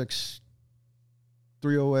 5.56,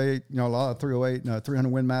 308, you know, a lot of 308, 300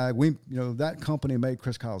 Win Mag. That company made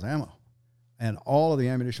Chris Kyle's ammo and all of the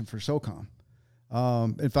ammunition for SOCOM.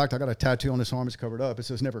 In fact, I got a tattoo on this arm. It's covered up. It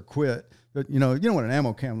says "Never Quit." But you know what an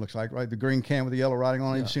ammo can looks like, right? The green can with the yellow writing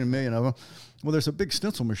on it. Yeah. You've seen a million of them. Well, there's a big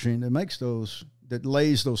stencil machine that makes those, that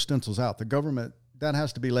lays those stencils out. The government, that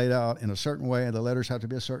has to be laid out in a certain way, and the letters have to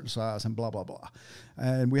be a certain size, and blah blah blah.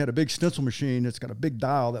 And we had a big stencil machine that's got a big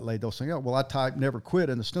dial that laid those things out. Well, I typed "Never Quit"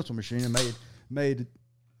 in the stencil machine and made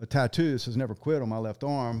a tattoo that says "Never Quit" on my left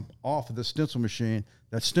arm off of the stencil machine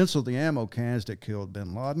that stenciled the ammo cans that killed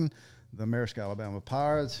Bin Laden, the Maersk, Alabama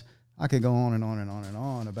pirates. I could go on and on and on and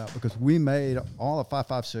on about, because we made all of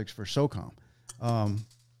 5.56 for SOCOM.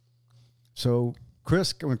 So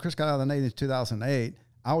when Chris got out of the Navy in 2008,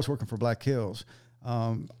 I was working for Black Hills.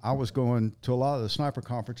 I was going to a lot of the sniper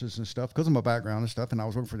conferences and stuff because of my background and stuff, and I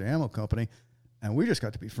was working for the ammo company, and we just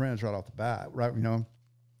got to be friends right off the bat, right? You know,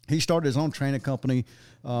 he started his own training company.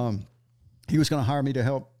 He was going to hire me to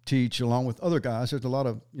help teach along with other guys. There's a lot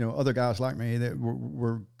of, you know, other guys like me that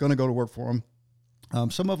were going to go to work for him.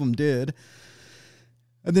 Some of them did.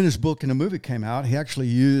 And then his book and the movie came out. He actually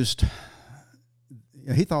he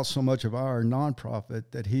thought so much of our nonprofit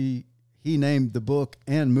that he named the book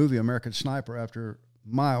and movie American Sniper after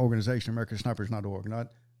my organization, American Snipers.org, not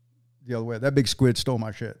the other way. That big squid stole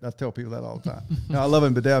my shit. I tell people that all the time. Now, I love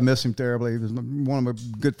him, but I miss him terribly. He was one of my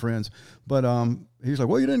good friends. But he's like,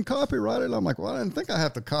 well, you didn't copyright it? I'm like, well, I didn't think I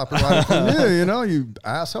have to copyright it from you, you know, you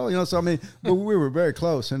asshole. You know, so I mean, but we were very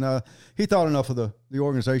close. And he thought enough of the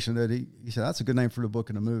organization that he said, that's a good name for the book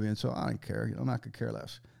and the movie. And so I didn't care. You know, I could care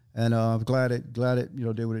less. And I'm glad it, you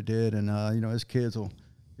know, did what it did. And, you know, his kids will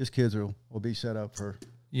be set up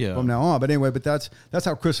from now on. But anyway, but that's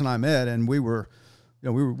how Chris and I met. And we were, you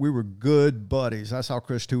know, we were good buddies. I saw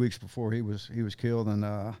Chris 2 weeks before he was killed, and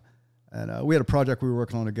we had a project we were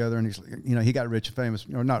working on together. And he's, you know, he got rich and famous,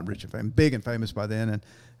 or not rich and famous, big and famous by then.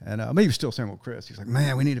 And I mean, he was still saying with Chris, he's like,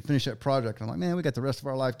 man, we need to finish that project. And I'm like, man, we got the rest of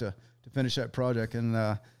our life to finish that project. And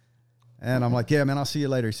I'm like, yeah, man, I'll see you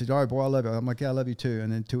later. He said, all right, boy, I love you. I'm like, yeah, I love you too.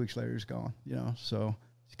 And then 2 weeks later, he's gone. You know, so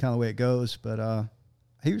it's kind of the way it goes. But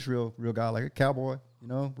he was a real guy, like a cowboy, you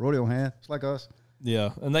know, rodeo hand. It's like us.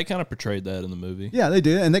 Yeah, and they kind of portrayed that in the movie. Yeah, they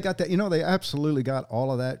did, and they got that. You know, they absolutely got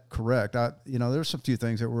all of that correct. You know, there's a few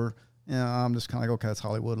things that were, you know, I'm just kind of like, okay, it's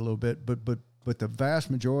Hollywood a little bit, but the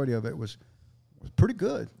vast majority of it was pretty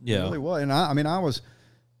good. Yeah, it really was. And I mean, I was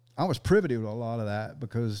privy to a lot of that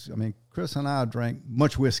because I mean, Chris and I drank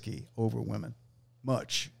much whiskey over women,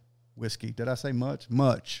 much whiskey. Did I say much?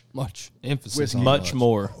 Much emphasis. Whiskey. On much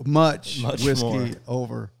more. Much whiskey more.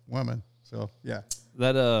 over women. So yeah.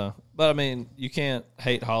 That but I mean, you can't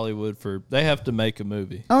hate Hollywood for they have to make a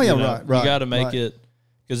movie. Oh yeah, you know? right. You got to make it,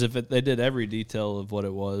 because if they did every detail of what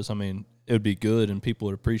it was, I mean, it would be good and people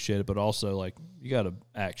would appreciate it. But also, like, you got to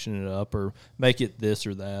action it up or make it this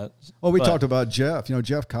or that. Well, we talked about Jeff. You know,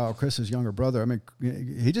 Jeff Kyle, Chris's younger brother. I mean,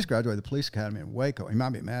 he just graduated the police academy in Waco. He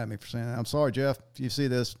might be mad at me for saying that. I'm sorry, Jeff, if you see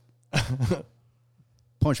this.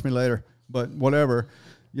 Punch me later, but whatever.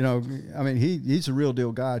 You know, I mean, he's a real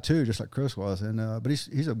deal guy too, just like Chris was. And but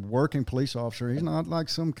he's a working police officer. He's not like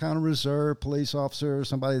some kind of reserve police officer or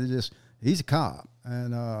somebody that he's a cop.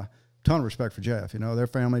 And ton of respect for Jeff. You know, their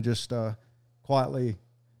family just quietly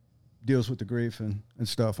deals with the grief and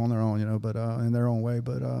stuff on their own. You know, but in their own way.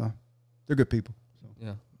 But they're good people. So.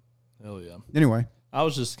 Yeah, hell yeah. Anyway, I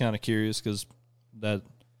was just kind of curious because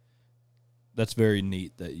that's very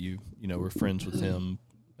neat that you were friends with him,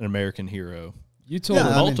 an American hero. You told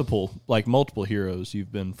multiple heroes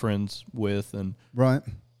you've been friends with, and right.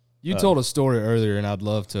 You told a story earlier, and I'd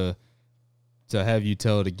love to have you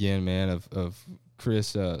tell it again, man. Of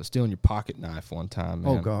Chris stealing your pocket knife one time.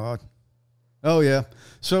 Man. Oh God. Oh yeah.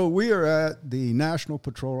 So we are at the National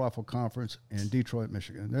Patrol Rifle Conference in Detroit,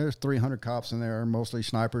 Michigan. There's 300 cops in there, mostly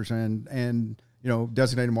snipers and you know,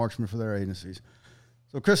 designated marksmen for their agencies.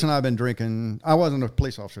 So Chris and I have been drinking. I wasn't a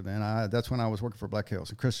police officer then. That's when I was working for Black Hills,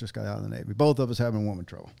 and Chris just got out of the Navy. Both of us having woman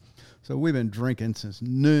trouble. So we've been drinking since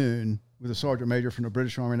noon with a sergeant major from the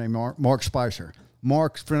British Army named Mark Spicer.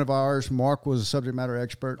 Mark's a friend of ours. Mark was a subject matter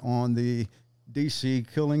expert on the D.C.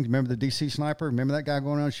 killing. Remember the D.C. sniper? Remember that guy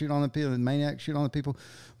going around shooting on the people, the maniac shooting on the people?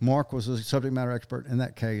 Mark was a subject matter expert in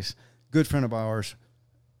that case. Good friend of ours.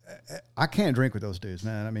 I can't drink with those dudes,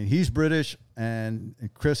 man. I mean, he's British, and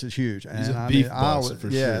Chris is huge. And He's a beef boss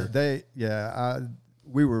for sure.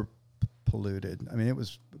 We were polluted. I mean, it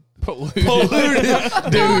was Polluted.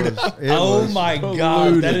 Dude. Oh my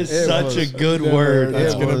God. That is such a good word.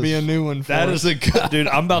 That's going to be a new one for That us. is a good, dude.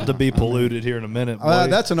 I'm about to be polluted here in a minute. Boys.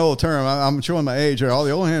 That's an old term. I'm showing my age here. All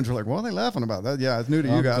the old hands are like, what are they laughing about? That, yeah, it's new to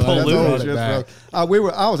you guys. Polluted. I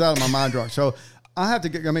was out of my mind drunk. So I have to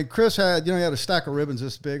get, I mean, Chris had, he had a stack of ribbons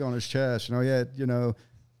this big on his chest. He had,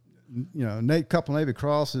 couple Navy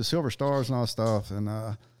Crosses, Silver Stars and all that stuff.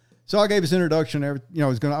 And, so I gave his introduction. I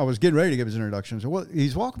was getting ready to give his introduction. So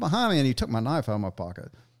he's walking behind me, and he took my knife out of my pocket.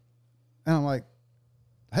 And I'm like,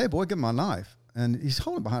 "Hey, boy, give me my knife." And he's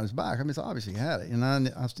holding it behind his back. I mean, it's obvious he had it. And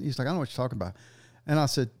he's like, "I don't know what you're talking about." And I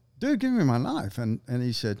said, "Dude, give me my knife." And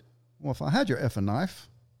he said, "Well, if I had your effing knife,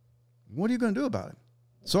 what are you going to do about it?"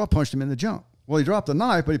 So I punched him in the junk. Well, he dropped the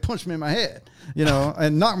knife, but he punched me in my head,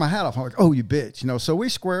 and knocked my hat off. I'm like, "Oh, you bitch!" So we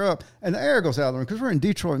square up, and the air goes out of the room because we're in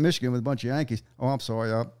Detroit, Michigan, with a bunch of Yankees. Oh, I'm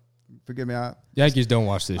sorry, forgive me. Yankees don't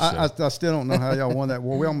watch this show. I still don't know how y'all won that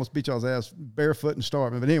war. We almost beat y'all's ass barefoot and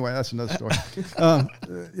starving. But anyway, that's another story.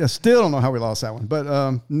 I still don't know how we lost that one.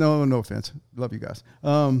 But no offense. Love you guys.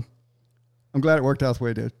 I'm glad it worked out the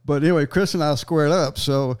way it did. But anyway, Chris and I squared up.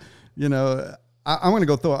 So, I'm going to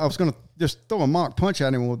go throw. I was going to just throw a mock punch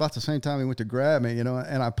at him about the same time he went to grab me, and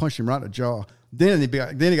I punched him right in the jaw. Then he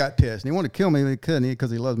got pissed. And he wanted to kill me, but he couldn't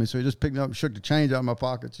because he loves me. So he just picked me up and shook the change out of my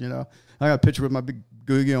pockets, I got a picture with my big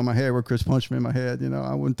googie on my head where Chris punched me in my head.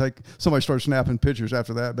 I wouldn't take. Somebody started snapping pictures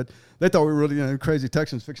after that, but they thought we were really crazy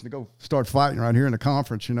Texans fixing to go start fighting right here in the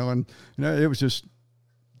conference. And it was just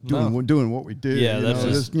doing what we do. Yeah, that's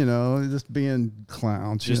just being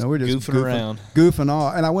clowns. We're just goofing around, goofing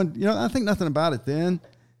off. And I wouldn't. I think nothing about it then.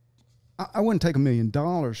 I wouldn't take $1 million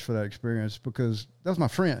for that experience because that was my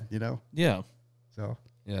friend. Yeah. So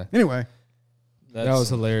yeah. Anyway. That was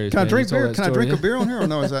hilarious. Can I drink beer? Can I drink a beer on here? Or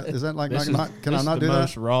no, is that like not? Can I not do that? This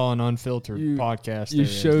is the most raw and unfiltered podcast. You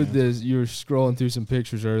showed this. You were scrolling through some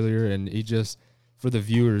pictures earlier, and he just, for the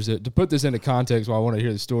viewers, to put this into context, while I want to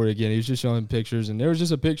hear the story again, he was just showing pictures, and there was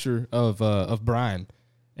just a picture of Brian,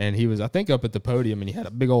 and he was, I think, up at the podium, and he had a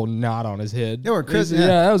big old knot on his head. Yeah, Chris.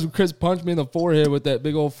 That was Chris punched me in the forehead with that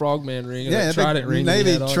big old frogman ring. And that Trident ring.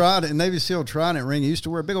 Navy SEAL Trident ring. He used to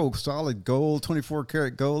wear a big old solid gold, 24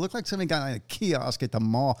 karat gold. Looked like somebody got in a kiosk at the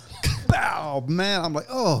mall. Bow, man. I'm like,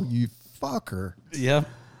 oh, you fucker. Yeah.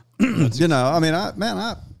 Ain't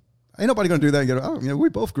nobody gonna do that. And go, we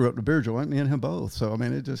both grew up in a beer joint, me and him both. So I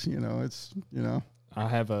mean, it just, I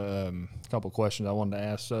have a couple questions I wanted to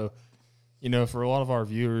ask. So, for a lot of our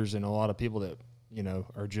viewers and a lot of people that,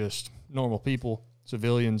 are just normal people,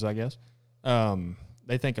 civilians, I guess,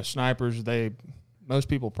 they think of snipers. Most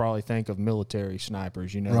people probably think of military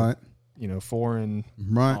snipers, right? Foreign,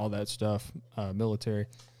 right? All that stuff, military.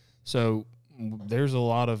 So there's a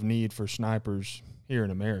lot of need for snipers here in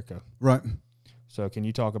America, right? So can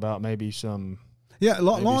you talk about maybe some? Yeah,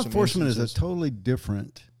 law enforcement is a totally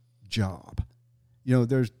different job.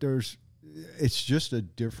 It's just a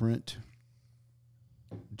different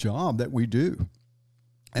job that we do.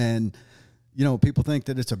 And, people think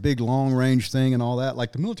that it's a big long range thing and all that,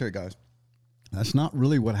 like the military guys. That's not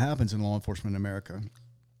really what happens in law enforcement in America.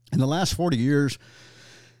 In the last 40 years,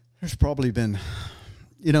 there's probably been,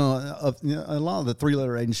 a lot of the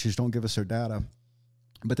 3-letter agencies don't give us their data,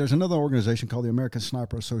 but there's another organization called the American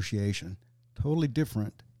Sniper Association, totally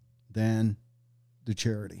different than the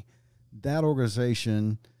charity. That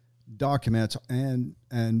organization documents and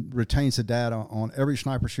retains the data on every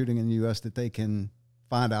sniper shooting in the U.S. that they can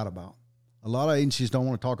find out about. A lot of agencies don't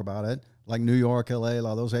want to talk about it, like New York, L.A. A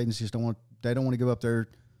lot of those agencies don't want to give up their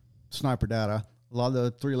sniper data. A lot of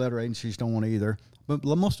the 3-letter agencies don't want to either, but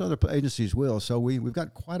most other agencies will. So we've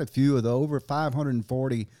got quite a few of the over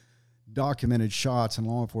 540 documented shots in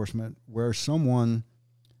law enforcement where some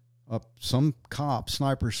cop,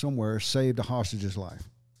 sniper somewhere, saved a hostage's life.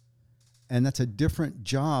 And that's a different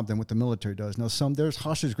job than what the military does. Now, there's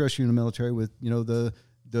hostage rescue in the military with,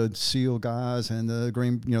 the SEAL guys and the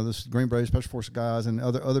Green Beret Special Forces guys and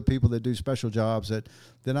other people that do special jobs that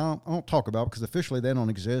I don't talk about because officially they don't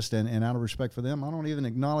exist. And out of respect for them, I don't even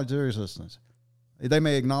acknowledge their existence. They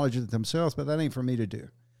may acknowledge it themselves, but that ain't for me to do.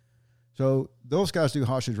 So those guys do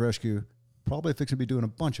hostage rescue. probably fixing to be doing a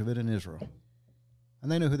bunch of it in Israel.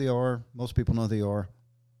 And they know who they are. Most people know who they are.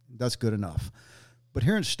 That's good enough. But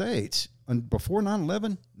here in States, and before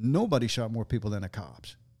 9/11, nobody shot more people than the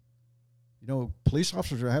cops. You know, police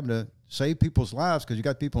officers are having to save people's lives because you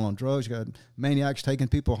got people on drugs, you got maniacs taking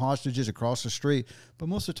people hostages across the street. But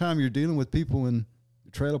most of the time, you're dealing with people in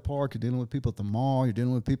the trailer park, you're dealing with people at the mall, you're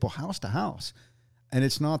dealing with people house to house. And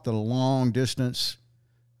it's not the long distance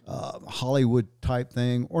Hollywood type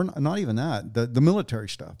thing, or not even that, the military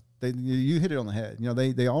stuff. You hit it on the head. You know,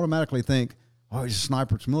 they automatically think, oh, he's a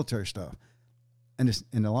sniper, it's military stuff.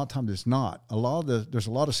 And a lot of times it's not. There's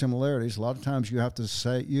a lot of similarities. A lot of times you have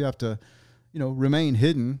to, remain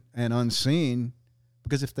hidden and unseen,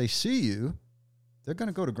 because if they see you, they're going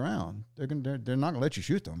to go to ground. They're not going to let you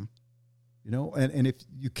shoot them, you know. And if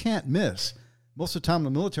you can't miss, most of the time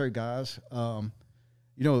the military guys,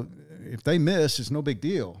 if they miss, it's no big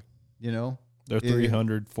deal, you know. They're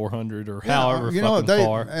 300, 400, or however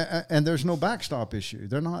far. And there's no backstop issue.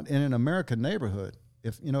 They're not in an American neighborhood.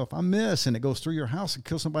 If I miss and it goes through your house and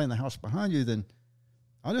kills somebody in the house behind you, then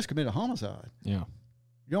I'll just commit a homicide. Yeah.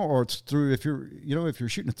 You know, or it's through if you're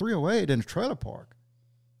shooting a 308 in a trailer park,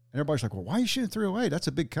 and everybody's like, well, why are you shooting 308? That's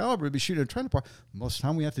a big caliber to be shooting a trailer park. Most of the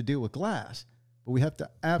time we have to deal with glass, but we have to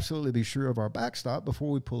absolutely be sure of our backstop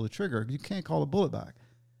before we pull the trigger. You can't call a bullet back.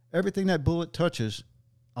 Everything that bullet touches,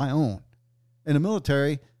 I own. In the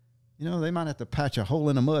military, you know, they might have to patch a hole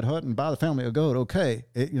in a mud hut and buy the family a goat. Okay.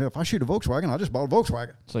 If I shoot a Volkswagen, I'll just buy a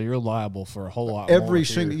Volkswagen. So you're liable for a whole lot Every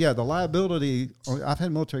single, the liability. I've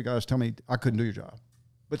had military guys tell me I couldn't do your job.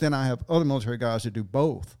 But then I have other military guys that do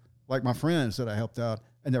both, like my friends that I helped out,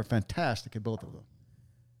 and they're fantastic at both of them.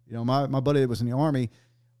 You know, my buddy that was in the Army,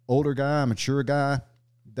 older guy, mature guy,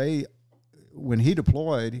 when he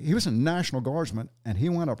deployed, he was a National Guardsman, and he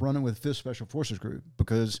wound up running with 5th Special Forces Group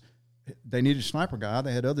because they needed a sniper guy.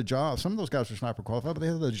 They had other jobs. Some of those guys were sniper qualified, but they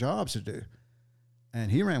had other jobs to do. And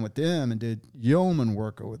he ran with them and did yeoman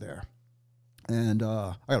work over there. And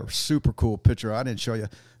I got a super cool picture I didn't show you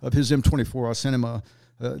of his M24. I sent him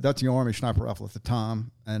that's the Army sniper rifle at the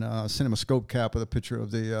time, and I sent him a scope cap with a picture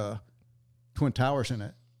of the Twin Towers in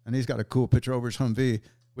it. And he's got a cool picture over his Humvee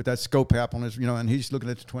with that scope cap on his, and he's looking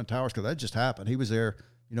at the Twin Towers because that just happened. He was there,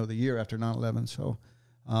 the year after 9/11. So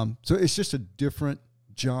it's just a different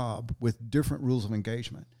job with different rules of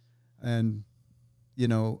engagement. And,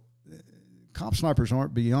 cop snipers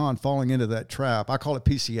aren't beyond falling into that trap. I call it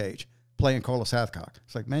PCH, playing Carlos Hathcock.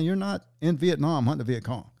 It's like, man, you're not in Vietnam hunting the Viet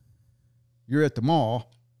Cong. You're at the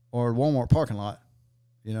mall or Walmart parking lot,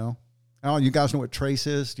 Oh, you guys know what trace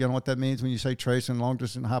is? Do you know what that means when you say trace in long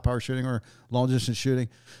distance high power shooting or long distance shooting?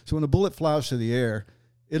 So when a bullet flies through the air,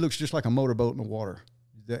 it looks just like a motorboat in the water.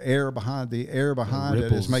 The air behind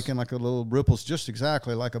it is making like a little ripples, just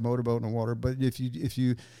exactly like a motorboat in the water. But if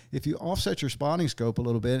you offset your spotting scope a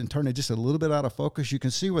little bit and turn it just a little bit out of focus, you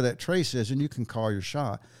can see where that trace is, and you can call your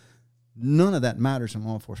shot. None of that matters in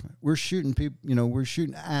law enforcement. We're shooting people, we're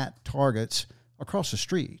shooting at targets across the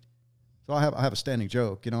street. So I have a standing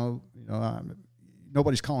joke,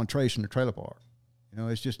 nobody's calling trace in the trailer park.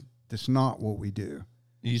 That's not what we do.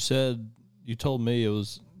 You told me it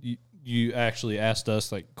was. You actually asked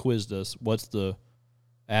us, quizzed us, what's the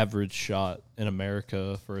average shot in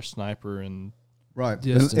America for a sniper? And right,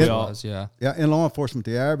 yes, yeah. In law enforcement,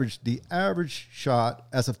 the average shot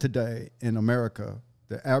as of today in America,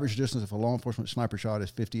 the average distance of a law enforcement sniper shot is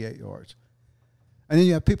 58 yards. And then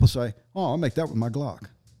you have people say, "Oh, I'll make that with my Glock,"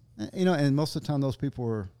 and most of the time those people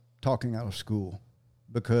are talking out of school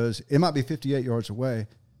because it might be 58 yards away,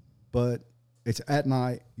 but it's at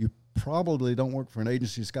night. You probably don't work for an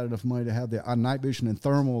agency that's got enough money to have the night vision and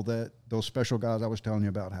thermal that those special guys I was telling you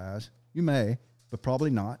about has. You may, but probably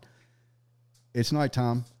not. It's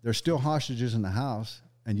nighttime. There's still hostages in the house,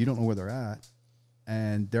 and you don't know where they're at,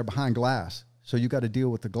 and they're behind glass. So you got to deal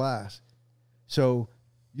with the glass. So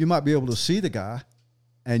you might be able to see the guy,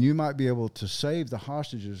 and you might be able to save the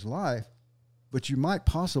hostage's life, but you might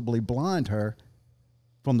possibly blind her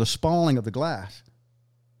from the spalling of the glass.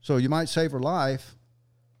 So you might save her life,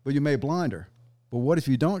 but you may blind her. But what if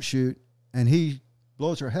you don't shoot and he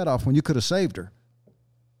blows her head off when you could have saved her?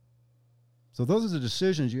 So those are the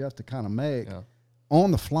decisions you have to kind of make on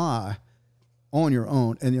the fly, on your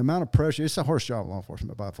own. And the amount of pressure, it's a horse job, law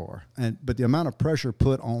enforcement by far. But the amount of pressure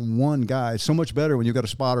put on one guy is so much better when you've got a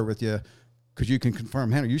spotter with you because you can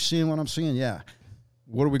confirm, Henry, you seeing what I'm seeing? Yeah.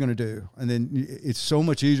 What are we going to do? And then it's so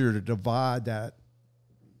much easier to divide that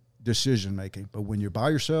decision making. But when you're by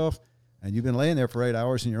yourself, and you've been laying there for 8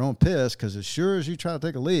 hours and you're on piss because as sure as you try to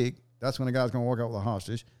take a leak, that's when a guy's going to walk out with a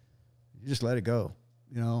hostage. You just let it go.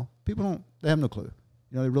 People they have no clue.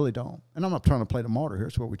 You know, they really don't. And I'm not trying to play the martyr here.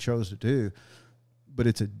 It's what we chose to do. But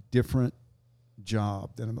it's a different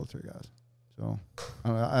job than the military guys. So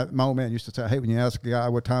my old man used to say, I hate when you ask a guy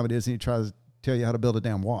what time it is and he tries to tell you how to build a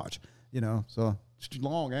damn watch. You know, so it's a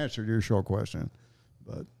long answer to your short question.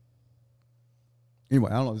 But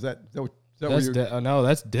anyway, I don't know. Is that That's no,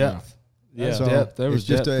 that's depth. Yeah, so depth. There was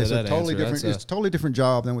depth to it's that a totally answer. different. It's a totally different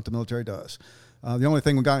job than what the military does. The only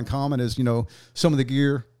thing we got in common is, you know, some of the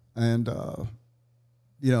gear and,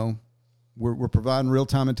 you know, we're providing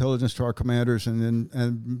real-time intelligence to our commanders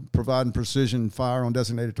and providing precision fire on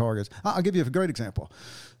designated targets. I'll give you a great example.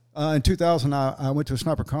 In 2000, I went to a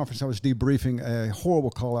sniper conference. I was debriefing a horrible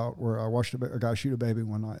call-out where I watched a guy shoot a baby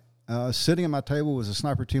one night. Sitting at my table was a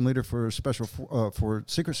sniper team leader for for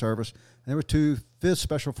Secret Service, and there were 2 5th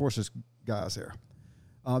Special Forces guys there.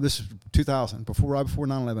 This is 2000, right before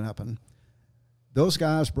 9/11 happened. Those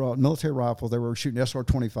guys brought military rifles. They were shooting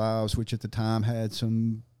SR-25s, which at the time had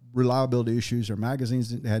some reliability issues. Their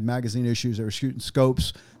magazines had magazine issues. They were shooting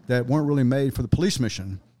scopes that weren't really made for the police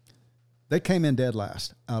mission. They came in dead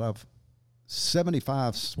last out of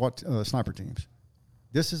 75 SWAT sniper teams.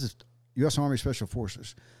 This is U.S. Army Special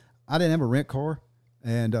Forces. I didn't have a rent car,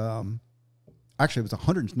 and actually it was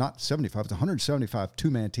 100, not 75. It was 175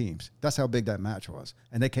 two-man teams. That's how big that match was,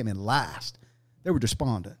 and they came in last. They were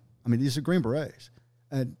despondent. I mean, these are Green Berets,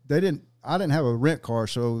 and I didn't have a rent car,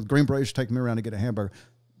 so the Green Berets take me around to get a hamburger.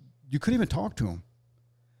 You couldn't even talk to them.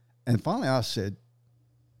 And finally, I said,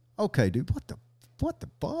 "Okay, dude, what the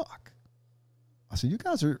fuck?" I said, "You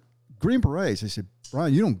guys are Green Berets." They said,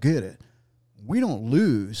 "Brian, you don't get it. We don't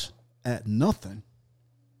lose at nothing,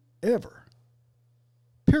 ever.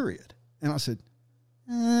 Period." And I said,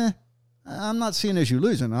 "I'm not seeing it as you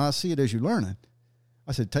losing. I see it as you learning."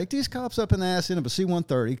 I said, "Take these cops up in the ass end of a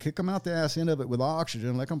C-130, kick them out the ass end of it with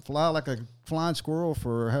oxygen, let them fly like a flying squirrel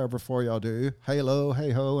for however far y'all do, halo,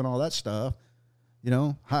 hey-ho, and all that stuff. You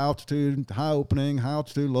know, high altitude, high opening, high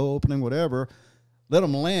altitude, low opening, whatever. Let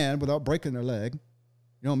them land without breaking their leg.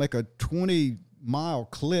 You know, make a 20-mile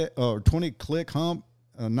click or 20-click hump,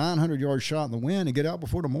 a 900-yard shot in the wind, and get out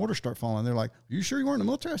before the mortars start falling." They're like, "Are you sure you weren't in the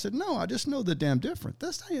military?" I said, "No, I just know the damn difference.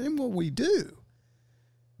 That's not even what we do.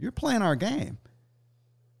 You're playing our game."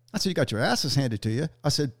 I said, "You got your asses handed to you." I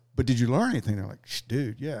said, "But did you learn anything?" They're like,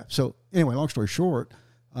 "Dude, yeah." So anyway, long story short,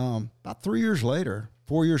 about 4 years later,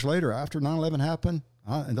 after 9/11 happened,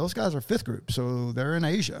 and those guys are 5th group, so they're in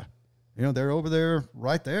Asia. You know, they're over there,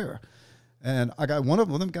 right there. And I got one of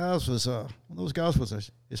them guys was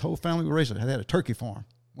his whole family was raised. They had a turkey farm.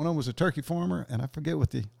 One of them was a turkey farmer, and I forget what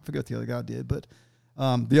the other guy did, but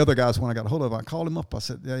the other guys, when I got a hold of him, I called him up. I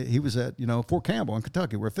said, he was at, Fort Campbell in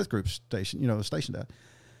Kentucky, where 5th group stationed at.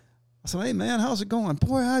 I said, "Hey, man, how's it going?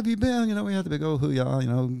 Boy, how have you been?" We had the big old hoo-yah,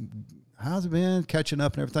 how's it been? Catching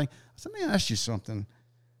up and everything. I said, "Let me ask you something."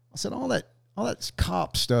 I said, all that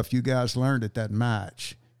cop stuff you guys learned at that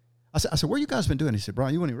match. I said, "What you guys been doing?" He said,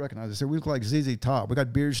 "Brian, you wouldn't even recognize it." I said, "We look like ZZ Top. We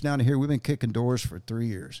got beards down here. We've been kicking doors for 3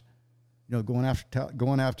 years, going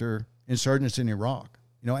after insurgents in Iraq,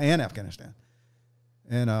 and Afghanistan."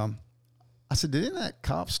 And I said, "Did any of that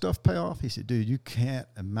cop stuff pay off?" He said, "Dude, you can't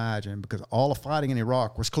imagine, because all the fighting in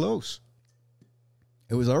Iraq was close.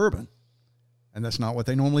 It was urban, and that's not what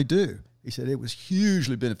they normally do." He said, "It was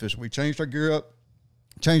hugely beneficial. We changed our gear up,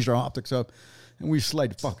 changed our optics up, and we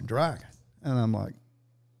slayed the fucking dragon." And I'm like,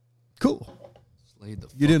 "Cool.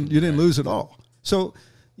 You didn't lose at all." So,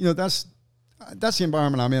 that's the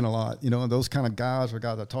environment I'm in a lot. Those kind of guys are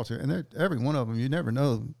guys I talk to, and every one of them, you never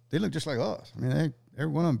know, they look just like us. I mean,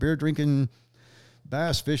 every one of them beer drinking,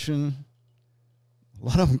 bass fishing. A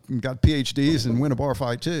lot of them got PhDs and win a bar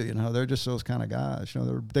fight too. They're just those kind of guys.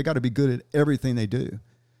 They got to be good at everything they do,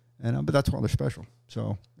 and but that's why they're special.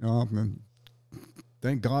 So,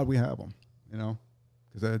 thank God we have them.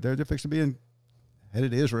 Because they're fixing to be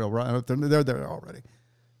headed to Israel, right? They're there already.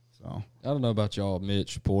 So I don't know about y'all,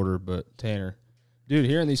 Mitch, Porter, but Tanner, dude,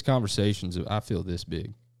 hearing these conversations, I feel this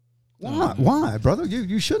big. Why, brother?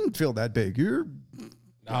 You shouldn't feel that big.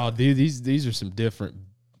 Oh, dude, these are some different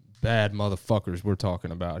bad motherfuckers we're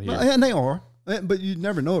talking about here. And they are, but you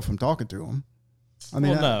never know it from talking to them. I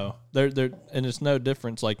mean, no, they're and it's no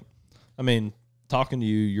difference. Like, I mean, talking to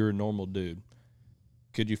you, you're a normal dude.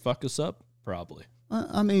 Could you fuck us up? Probably.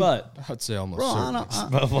 But I'd say almost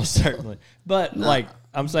certainly. Almost certainly. But like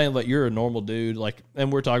I'm saying, like, you're a normal dude. Like,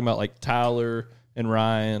 and we're talking about like Tyler and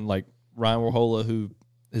Ryan, like Ryan Warhola, who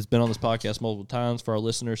has been on this podcast multiple times for our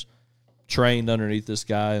listeners, trained underneath this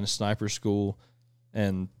guy in a sniper school,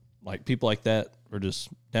 and like people like that are just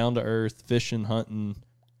down to earth, fishing, hunting.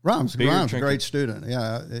 Ryan's a great student.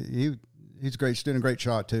 Yeah, he's a great student, great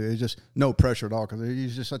shot too. He's just no pressure at all because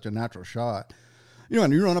he's just such a natural shot. You know,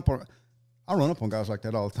 and I run up on guys like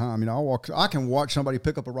that all the time. You know, I can watch somebody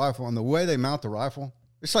pick up a rifle, and the way they mount the rifle,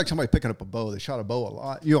 it's like somebody picking up a bow. They shot a bow a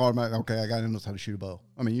lot. You automatically, okay, I got to know how to shoot a bow.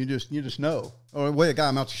 I mean, you just know. Or the way a guy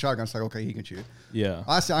mounts a shotgun, it's like, okay, he can shoot. Yeah.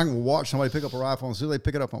 I can watch somebody pick up a rifle, and as soon as they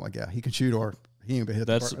pick it up, I'm like, yeah, he can shoot, or he ain't gonna hit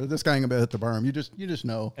the berm. This guy ain't gonna hit the berm. You just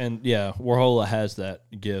know. And yeah, Warhola has that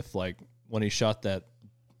gift. Like when he shot that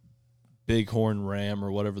bighorn ram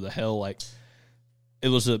or whatever the hell, like it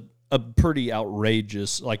was a pretty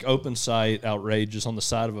outrageous, like open sight, outrageous on the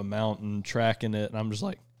side of a mountain, tracking it. And I'm just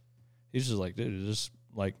like, he's just like, dude, it's just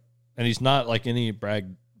like, and he's not like any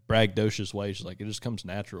braggadocious way. He's like, it just comes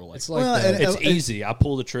natural. Like, It's like it's easy. I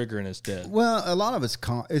pull the trigger and it's dead. Well, a lot of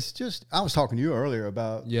it's just. I was talking to you earlier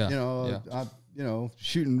about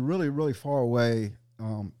shooting really, really far away.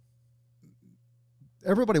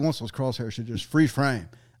 Everybody wants those crosshairs to just freeze frame,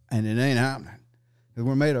 and it ain't happening.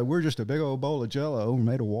 We're just a big old bowl of Jello. We're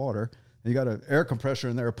made of water. And you got an air compressor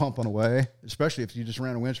in there pumping away, especially if you just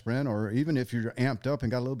ran a wind sprint, or even if you're amped up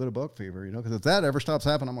and got a little bit of buck fever. You know, because if that ever stops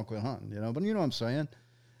happening, I'm gonna quit hunting. You know, but you know what I'm saying.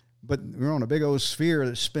 But we're on a big old sphere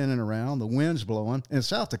that's spinning around. The wind's blowing. In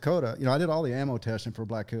South Dakota, you know, I did all the ammo testing for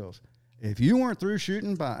Black Hills. If you weren't through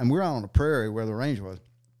shooting and we're out on the prairie where the range was,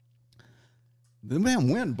 the damn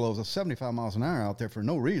wind blows us 75 miles an hour out there for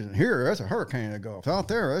no reason. Here, that's a hurricane that goes. Out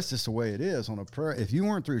there, that's just the way it is on a prairie. If you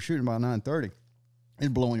weren't through shooting by 9:30, it's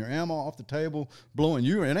blowing your ammo off the table, blowing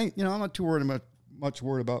you. It ain't, you know, I'm not too much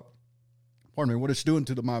worried about, pardon me, what it's doing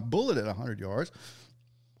to my bullet at 100 yards,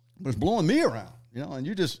 but it's blowing me around, you know, and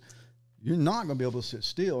you're not going to be able to sit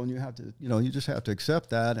still, and you have to, you know, you just have to accept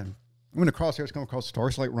that. And when the crosshairs come across the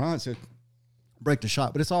target, like Ryan said, break the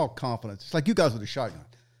shot, but it's all confidence. It's like you guys with a shotgun.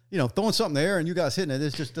 You know, throwing something in the air and you guys hitting it,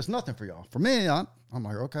 there's nothing for y'all. For me, I'm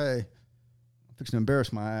like, okay, I'm fixing to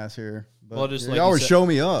embarrass my ass here. But well, just like y'all always show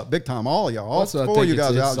me up big time, all of y'all. All four of you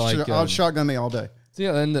guys out shotgun me all day.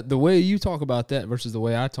 Yeah, and the way you talk about that versus the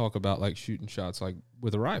way I talk about like shooting shots like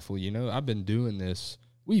with a rifle, you know, I've been doing this.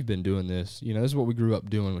 We've been doing this. You know, this is what we grew up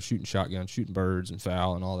doing with shooting shotguns, shooting birds and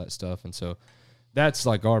fowl and all that stuff. And so that's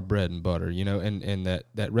like our bread and butter, you know, and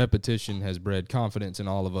that repetition has bred confidence in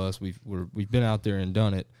all of us. We've been out there and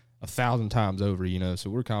done it 1,000 times over, you know, so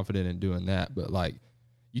we're confident in doing that. But like,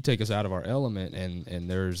 you take us out of our element, and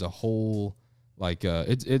there's a whole like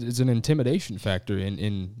it's an intimidation factor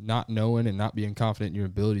in not knowing and not being confident in your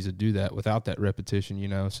abilities to do that without that repetition, you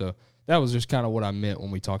know. So that was just kind of what I meant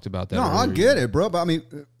when we talked about that. No, earlier, I get it, bro. But I mean,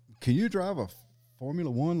 can you drive a Formula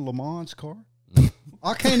One Le Mans car?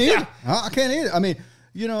 I can't either. I can't either. I mean,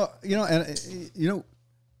 you know, and you know.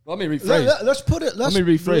 Let me rephrase. Let's put it. Let me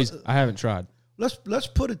rephrase. I haven't tried. Let's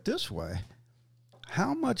put it this way.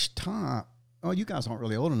 How much time? Oh, you guys aren't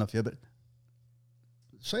really old enough yet, but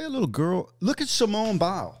say a little girl. Look at Simone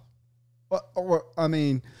Biles. Or I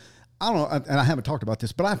mean, I don't know, and I haven't talked about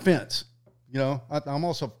this, but I fence. You know, I'm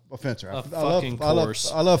also a fencer.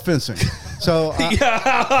 I love fencing. So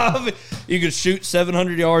you could shoot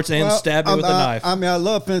 700 yards and stab it with a knife. I mean, I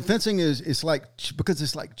love fencing. It's like because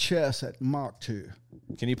it's like chess at Mach 2.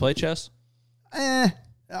 Can you play chess?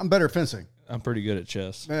 I'm better at fencing. I'm pretty good at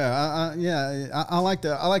chess. Yeah, I like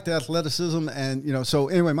the athleticism, and you know. So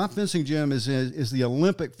anyway, my fencing gym is the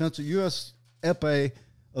Olympic fencing U.S. Epee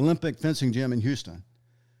Olympic fencing gym in Houston.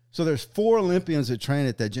 So there's 4 Olympians that train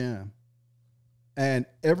at that gym, and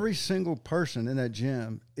every single person in that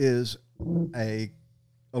gym is a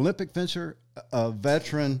Olympic fencer, a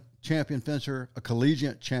veteran champion fencer, a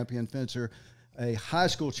collegiate champion fencer, a high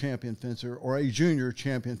school champion fencer, or a junior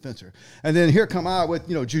champion fencer. And then here come I with,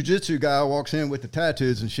 you know, jiu-jitsu guy walks in with the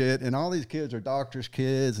tattoos and shit, and all these kids are doctors'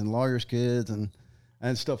 kids and lawyers' kids and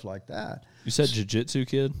stuff like that. You said jiu-jitsu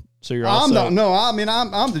kid? So you're I'm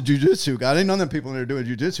the jiu-jitsu guy. Ain't none of them people that are doing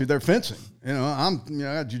jiu-jitsu. They're fencing. You know, I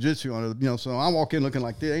got jiu-jitsu on it, you know, so I walk in looking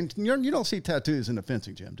like this. You don't see tattoos in the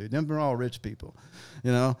fencing gym, dude. Them are all rich people,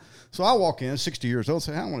 you know. So I walk in, 60 years old,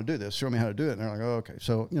 say, I want to do this. Show me how to do it. And they're like, oh, okay.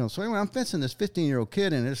 So, you know, so anyway, I'm fencing this 15-year-old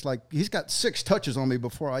kid, and it's like he's got 6 touches on me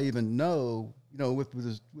before I even know, you know, with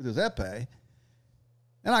his epee.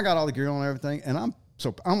 And I got all the gear on and everything, and I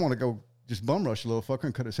want to go just bum rush a little fucker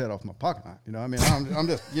and cut his head off my pocket knife. You know, I mean, I'm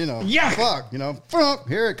just, you know, fuck, you know,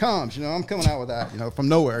 here it comes. You know, I'm coming out with that, you know, from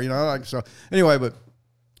nowhere, you know. Like, so anyway, but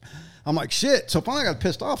I'm like, shit. So finally I got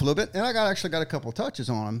pissed off a little bit, and I actually got a couple of touches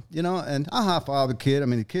on him, you know, and I high-five the kid. I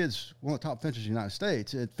mean, the kid's one of the top fencers in the United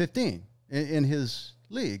States at 15 in his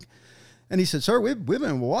league. And he said, sir, we've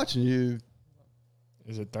been watching you.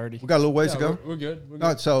 Is it 30? We got a little ways to go. We're good. All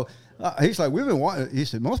right, so he's like, we've been watching. He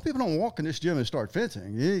said, most people don't walk in this gym and start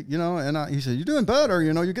fencing, you know. And he said, you're doing better.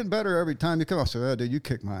 You know, you're getting better every time you come. I said, oh, dude, you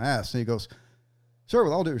kick my ass. And he goes, sir,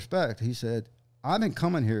 with all due respect, he said, I've been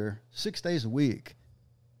coming here 6 days a week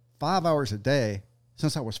 5 hours a day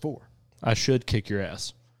since I was 4. I should kick your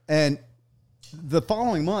ass. And the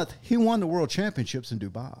following month, he won the world championships in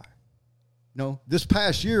Dubai. This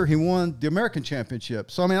past year, he won the American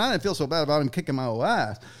championship. So, I mean, I didn't feel so bad about him kicking my old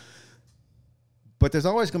ass. But there's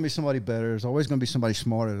always going to be somebody better. There's always going to be somebody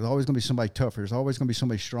smarter. There's always going to be somebody tougher. There's always going to be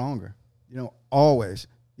somebody stronger. Always.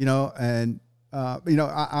 And,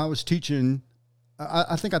 I was teaching.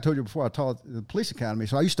 I think I told you before, I taught the police academy.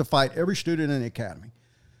 So I used to fight every student in the academy.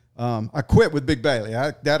 I quit with Big Bailey.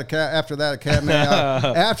 After that academy,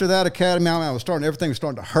 everything was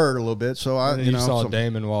starting to hurt a little bit. So you saw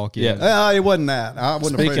Damon walk in. Yeah. It wasn't that. I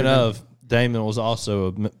wasn't Speaking afraid of, Damon was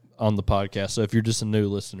also on the podcast. So if you're just a new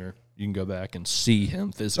listener, you can go back and see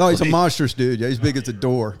him physically. Oh, he's a monstrous dude. Yeah, he's big as a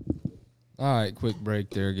door. All right, quick break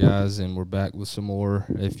there, guys, and we're back with some more.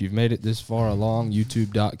 If you've made it this far along,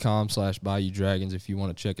 youtube.com/BayouDragons. If you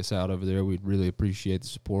want to check us out over there, we'd really appreciate the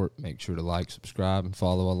support. Make sure to like, subscribe, and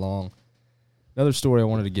follow along. Another story I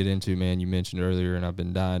wanted to get into, man, you mentioned earlier, and I've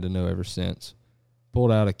been dying to know ever since.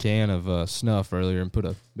 Pulled out a can of snuff earlier and put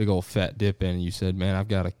a big old fat dip in, and you said, man, I've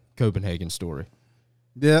got a Copenhagen story.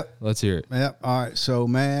 Yep. Let's hear it. Yep. All right. So,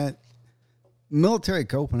 man, military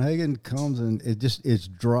Copenhagen comes and it's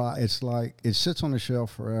dry. It's like it sits on the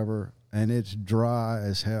shelf forever and it's dry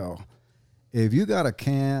as hell. If you got a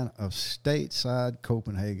can of stateside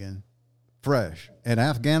Copenhagen fresh in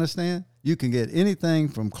Afghanistan, you can get anything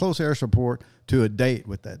from close air support to a date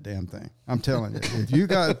with that damn thing. I'm telling you, if you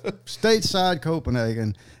got stateside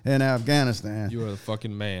Copenhagen in Afghanistan, You are the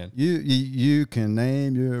fucking man. you can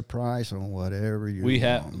name your price on whatever you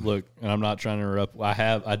want. Look, and I'm not trying to interrupt.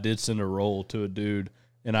 I did send a roll to a dude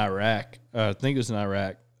in Iraq. I think it was in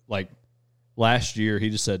Iraq. Like last year, he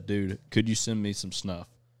just said, dude, could you send me some snuff?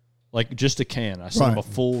 Like just a can. I sent him a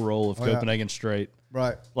full roll of Copenhagen Straight.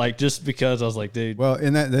 Right. Like just because I was like, dude. Well,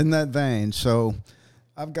 in that vein, so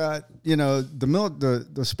I've got,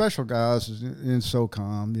 the special guys in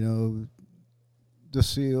SOCOM, the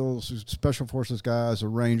SEALs, Special Forces guys, the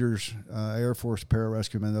Rangers, Air Force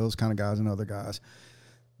pararescuemen, those kind of guys and other guys.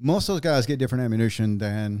 Most of those guys get different ammunition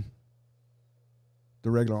than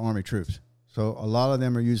the regular Army troops. So a lot of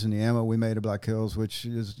them are using the ammo we made at Black Hills, which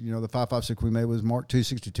is, the 5.56 we made was Mark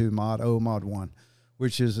 262 Mod O Mod 1,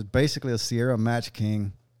 which is basically a Sierra Match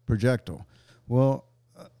King projectile. Well,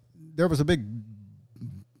 there was a big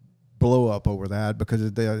blow up over that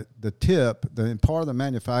because the part of the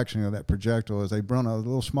manufacturing of that projectile is they run a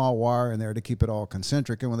little small wire in there to keep it all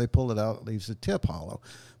concentric, and when they pull it out, it leaves the tip hollow.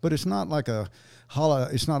 But it's not like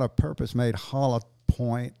it's not a purpose-made hollow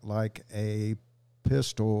point like a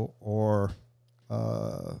pistol or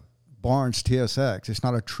Barnes TSX. It's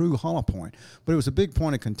not a true hollow point, but it was a big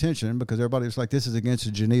point of contention because everybody was like, this is against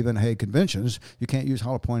the Geneva and Hague Conventions. You can't use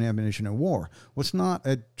hollow point ammunition in war. Well, it's not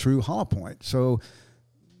a true hollow point. So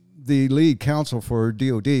the lead counsel for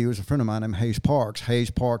DOD, who was a friend of mine named Hayes Parks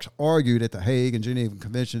argued at the Hague and Geneva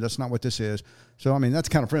Convention, that's not what this is. So, I mean, that's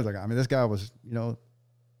the kind of friends I got. I mean, this guy was,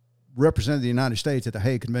 represented the United States at the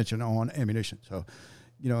Hague Convention on ammunition. So,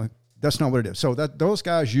 that's not what it is. So those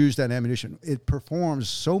guys use that ammunition. It performs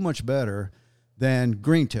so much better than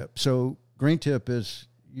green tip. So green tip are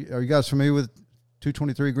you guys familiar with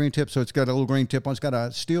 223 green tip? So it's got a little green tip on. It's got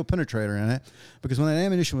a steel penetrator in it because when that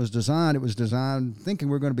ammunition was designed, it was designed thinking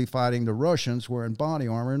we're going to be fighting the Russians wearing body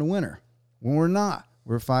armor in the winter. When we're not.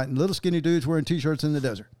 We're fighting little skinny dudes wearing T-shirts in the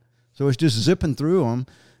desert. So it's just zipping through them,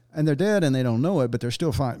 and they're dead and they don't know it, but they're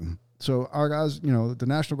still fighting. So our guys, the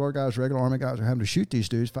National Guard guys, regular Army guys are having to shoot these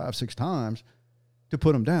dudes 5-6 times to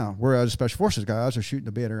put them down, whereas the Special Forces guys are shooting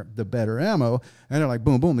the better ammo, and they're like,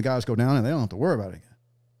 boom, boom, the guys go down, and they don't have to worry about it again.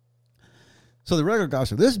 So the regular guys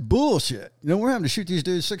say, this is bullshit. We're having to shoot these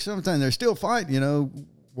dudes 6-7 times. They're still fighting,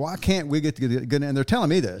 Why can't we get the good, and they're telling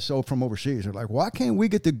me this, from overseas. They're like, why can't we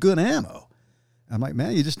get the good ammo? I'm like,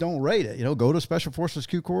 man, you just don't rate it. Go to Special Forces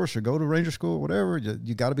Q course or go to Ranger School, whatever.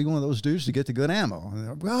 You got to be one of those dudes to get the good ammo. And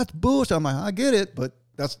they're like, well, it's bullshit. I'm like, I get it, but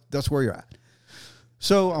that's where you're at.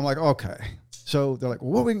 So I'm like, okay. So they're like,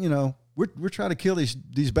 well, we're trying to kill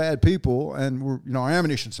these bad people, and our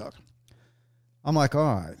ammunition sucks. I'm like,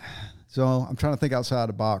 all right. So I'm trying to think outside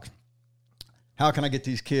the box. How can I get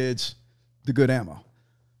these kids the good ammo?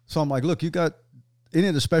 So I'm like, look, you got any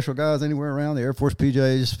of the special guys anywhere around, the Air Force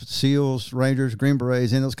PJs, SEALs, Rangers, Green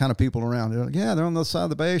Berets, any of those kind of people around. They're like, yeah, they're on the other side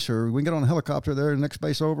of the base, or we can get on a helicopter there, the next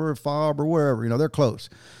base over, FOB, or wherever. They're close.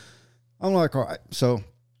 I'm like, all right. So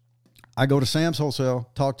I go to Sam's Wholesale,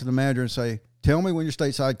 talk to the manager, and say, tell me when your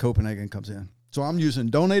stateside Copenhagen comes in. So I'm using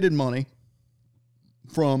donated money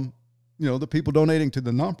from, the people donating to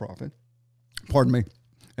the nonprofit. Pardon me.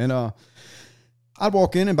 And I'd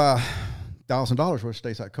walk in and buy $1,000 worth of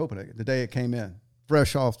stateside Copenhagen the day it came in.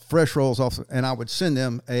 fresh rolls off, and I would send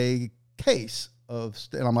them a case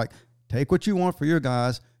and I'm like, take what you want for your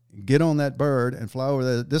guys, get on that bird and fly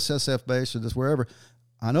over this SF base or this wherever.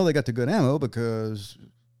 I know they got the good ammo because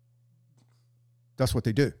that's what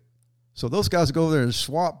they do. So those guys go over there and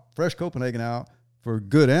swap fresh Copenhagen out for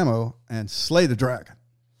good ammo and slay the dragon.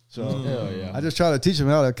 So I just try to teach them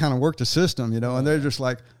how to kind of work the system, and they're just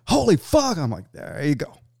like, holy fuck. I'm like, there you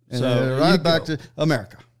go. And so right back to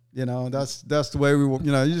America. That's the way we,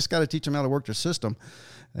 you just got to teach them how to work the system.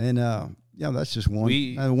 And, that's just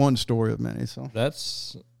one story of many. So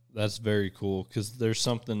that's very cool. 'Cause there's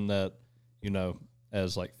something that,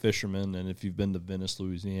 as like fishermen, and if you've been to Venice,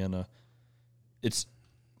 Louisiana,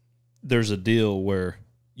 there's a deal where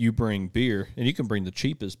you bring beer, and you can bring the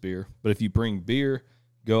cheapest beer, but if you bring beer,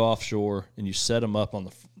 go offshore, and you set them up on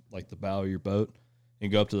the bow of your boat,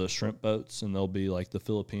 and go up to those shrimp boats, and they'll be like the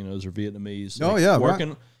Filipinos or Vietnamese. Working.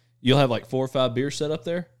 Right. You'll have like 4 or 5 beers set up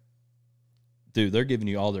there. Dude, they're giving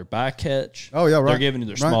you all their bycatch. Oh yeah, right. They're giving you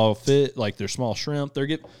their small their small shrimp. They're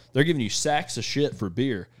giving you sacks of shit for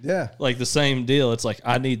beer. Yeah, like the same deal. It's like,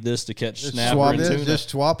 I need this to catch snapper and tuna.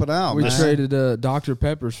 Just swap it out. We traded Dr.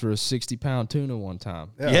 Peppers for a 60-pound tuna one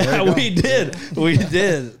time. Yeah, we did. We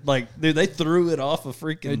did. Like, dude, they threw it off a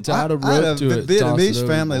freaking. They tied a rope to it. The Vietnamese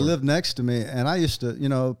family lived next to me, and I used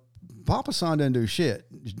to, Papa San didn't do shit.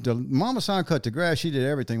 Mama San cut the grass. She did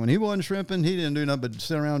everything. When he wasn't shrimping, he didn't do nothing but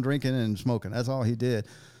sit around drinking and smoking. That's all he did.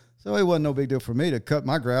 So it wasn't no big deal for me to cut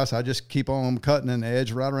my grass. I just keep on cutting an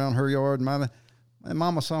edge right around her yard. And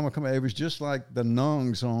Mama San would come. It was just like the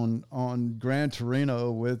nungs on Gran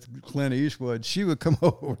Torino with Clint Eastwood. She would come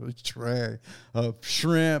over with a tray of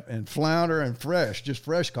shrimp and flounder and just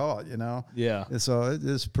fresh caught, Yeah. And so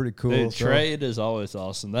it's pretty cool. Dude, trade is always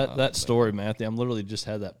awesome. That story, Matthew, I'm literally just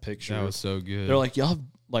had that picture. That was so good. They're like, y'all,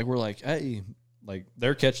 like, we're like, hey, like,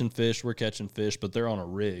 they're catching fish, we're catching fish, but they're on a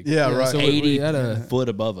rig. Yeah, right. So 80 foot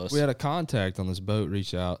above us. We had a contact on this boat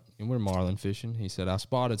reach out, and we're marlin fishing. He said, I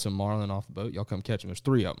spotted some marlin off the boat. Y'all come catch them. There's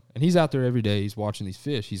 3 of them. And he's out there every day. He's watching these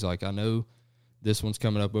fish. He's like, I know this one's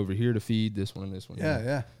coming up over here to feed, this one and this one.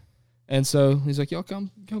 Yeah. And so he's like, y'all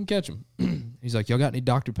come catch them. He's like, y'all got any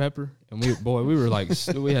Dr. Pepper? And we were like,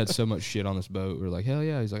 we had so much shit on this boat. We were like, hell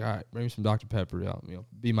yeah. He's like, all right, bring me some Dr. Pepper.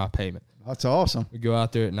 Be my payment. That's awesome. We go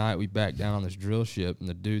out there at night. We back down on this drill ship, and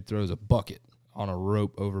the dude throws a bucket on a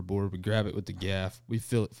rope overboard. We grab it with the gaff. We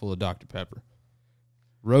fill it full of Dr. Pepper.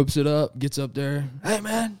 Ropes it up, gets up there. Hey,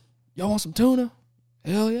 man, y'all want some tuna?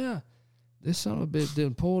 Hell yeah. This son of a bitch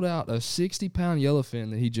then pulled out a 60-pound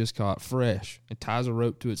yellowfin that he just caught fresh and ties a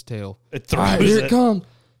rope to its tail. It All right, here it comes.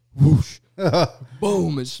 Whoosh.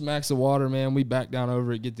 Boom. It smacks the water, man. We back down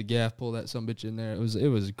over it, get the gaff, pull that son of a bitch in there. It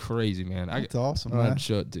was crazy, man. That's awesome, I man. had to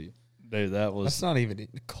show it to you. Dude, that's not even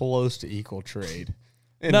close to equal trade.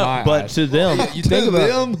 No, but to them, you think about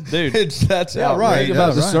them, dude. That's Think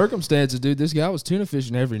about the circumstances, dude. This guy was tuna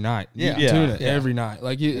fishing every night. Yeah. Every night.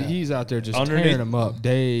 Like he's out there just tearing them up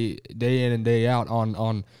day in and day out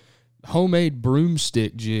on homemade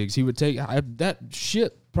broomstick jigs. He would take that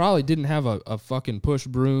shit. Probably didn't have a fucking push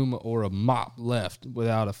broom or a mop left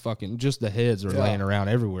without a fucking, just the heads are laying around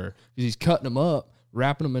everywhere. He's cutting them up,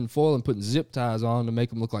 wrapping them in foil and putting zip ties on to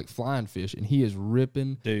make them look like flying fish. And he is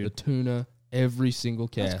ripping the tuna every single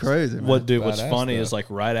cast. That's crazy, man. What's funny is, like,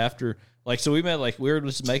 right after, like, so we were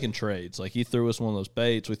just making trades. Like, he threw us one of those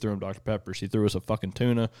baits. We threw him Dr. Peppers. He threw us a fucking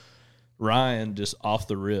tuna. Ryan just off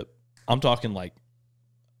the rip. I'm talking like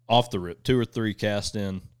off the rip, 2 or 3 cast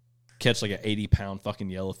in, catch like an 80-pound fucking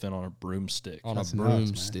yellowfin on a broomstick. That's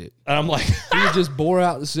broomstick. And I'm like, he would just bore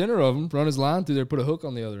out the center of them, run his line through there, put a hook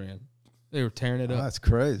on the other end. They were tearing it up. That's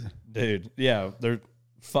crazy. Dude, yeah, they're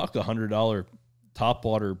 $100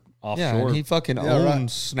 topwater offshore. Yeah, and he fucking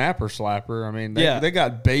owns Snapper Slapper. I mean, they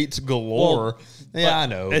got baits galore. Well, I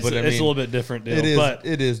know, it's but a little bit different deal.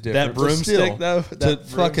 It is different. That broomstick, though, to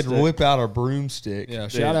fucking whip out a broomstick. Yeah,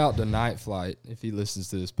 shout out to Night Flight if he listens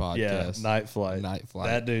to this podcast. Yeah, Night Flight.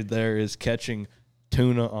 That dude there is catching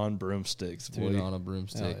tuna on broomsticks. Tuna on a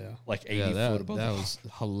broomstick. Yeah. Like 80 foot above. That was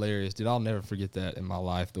hilarious, dude. I'll never forget that in my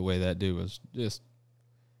life, the way that dude was just,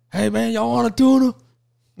 hey, man, y'all want a tuna?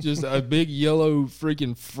 Just a big yellow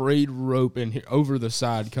freaking frayed rope, and here, over the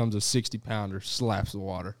side comes a 60-pounder, slaps the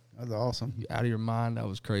water. That's awesome. You out of your mind? That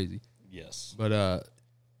was crazy. Yes. But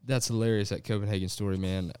that's hilarious, that Copenhagen story,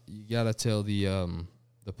 man. You got to tell the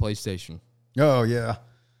PlayStation. Oh, yeah.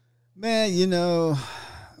 Man,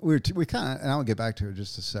 we kind of, and I'll get back to it in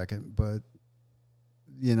just a second, but,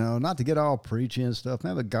 not to get all preachy and stuff,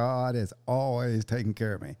 man, but God has always taken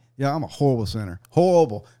care of me. Yeah, I'm a horrible sinner.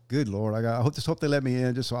 Horrible. Good Lord. I just hope they let me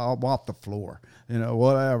in just so I'll mop the floor.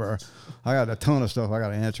 Whatever. I got a ton of stuff I got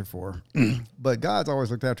to answer for. But God's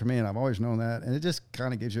always looked after me, and I've always known that. And it just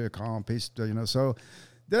kind of gives you a calm peace, So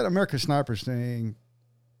that American Snipers thing,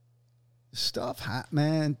 stuff,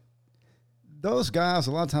 man, those guys,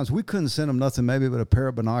 a lot of times we couldn't send them nothing maybe but a pair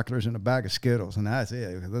of binoculars and a bag of Skittles, and that's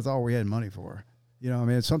it, because that's all we had money for.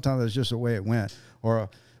 Sometimes that's just the way it went. Or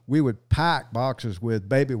we would pack boxes with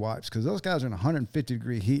baby wipes because those guys are in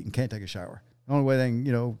 150-degree heat and can't take a shower. The only way they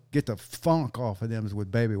can, get the funk off of them is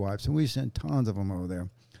with baby wipes, and we sent tons of them over there.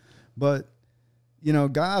 But,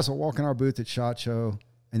 guys will walk in our booth at SHOT Show,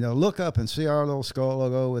 and they'll look up and see our little skull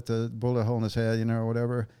logo with the bullet hole in his head, or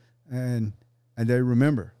whatever, and they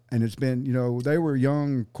remember. And it's been, they were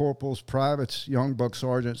young corporals, privates, young buck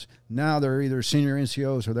sergeants. Now they're either senior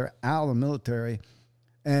NCOs or they're out of the military.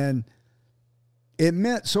 And it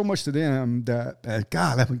meant so much to them that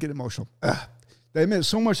God, let me get emotional. They meant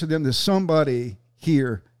so much to them that somebody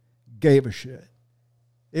here gave a shit.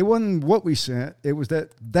 It wasn't what we sent. It was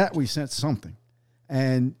that we sent something.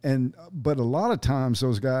 But a lot of times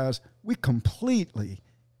those guys, we completely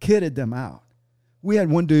kitted them out. We had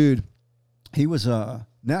one dude, he was a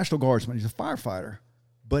National Guardsman. He's a firefighter.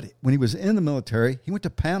 But when he was in the military, he went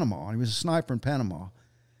to Panama, and he was a sniper in Panama.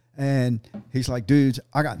 And he's like, dudes,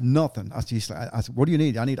 I got nothing. I said, what do you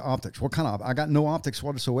need? I need optics. What kind of? I got no optics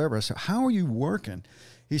whatsoever. I said, how are you working?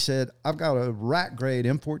 He said, I've got a rack grade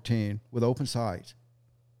M14 with open sights.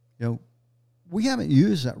 We haven't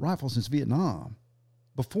used that rifle since Vietnam,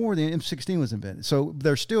 before the M16 was invented. So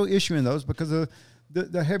they're still issuing those because of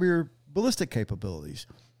the heavier ballistic capabilities.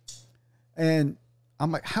 And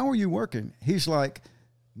I'm like, how are you working? He's like,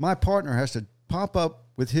 my partner has to pop up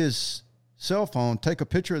with his cell phone, take a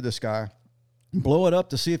picture of this guy, blow it up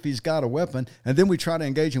to see if he's got a weapon, and then we try to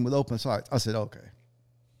engage him with open sights. I said, okay.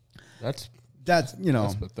 That's That's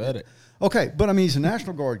pathetic. Okay, but he's a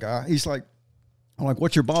National Guard guy. He's like, I'm like,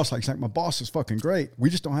 what's your boss like? He's like, my boss is fucking great. We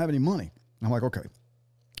just don't have any money. I'm like, okay.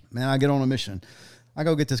 Man, I get on a mission. I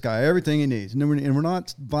go get this guy everything he needs. And we're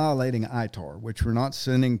not violating ITAR, which we're not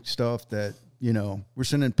sending stuff that, we're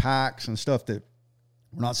sending packs and stuff that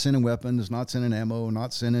we're not sending weapons, not sending ammo,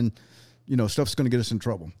 not sending, stuff that's going to get us in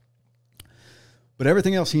trouble. But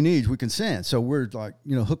everything else he needs, we can send. So we're like,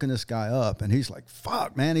 hooking this guy up. And he's like,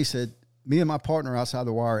 fuck, man. He said, me and my partner outside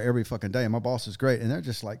the wire every fucking day. And my boss is great. And they're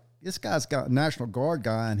just like, this guy's got a National Guard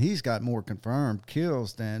guy, and he's got more confirmed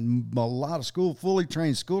kills than a lot of fully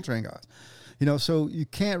trained school trained guys. So you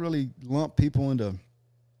can't really lump people into,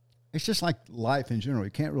 it's just like life in general.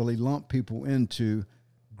 You can't really lump people into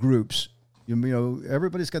groups.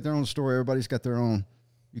 Everybody's got their own story. Everybody's got their own.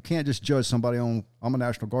 You can't just judge somebody on, I'm a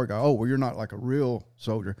National Guard guy. Oh, well, you're not like a real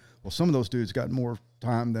soldier. Well, some of those dudes got more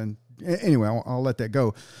time than, anyway, I'll let that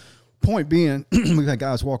go. Point being, we've had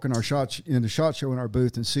guys walk in the SHOT Show in our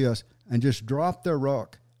booth and see us and just drop their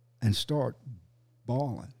ruck and start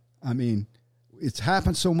bawling. It's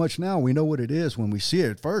happened so much now. We know what it is when we see it.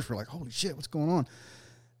 At first, we're like, holy shit, what's going on?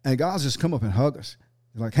 And guys just come up and hug us.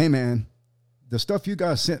 They're like, hey, man, the stuff you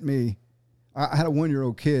guys sent me, I had a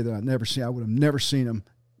 1-year-old kid that I'd never seen. I would have never seen him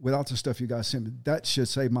without the stuff you guys sent me. That shit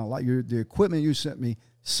saved my life. The equipment you sent me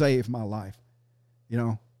saved my life.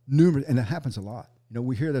 Numerous, and it happens a lot.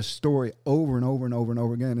 We hear this story over and over and over and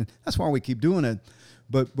over again, and that's why we keep doing it.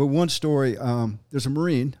 But one story, there's a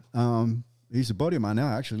Marine. He's a buddy of mine now.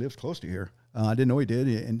 Actually lives close to here. I didn't know he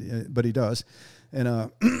did, but he does. And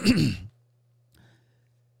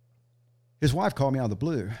his wife called me out of the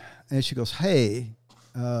blue, and she goes, hey,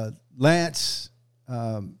 Lance,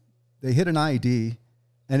 they hit an IED,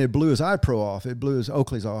 and it blew his iPro off. It blew his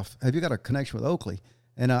Oakley's off. Have you got a connection with Oakley?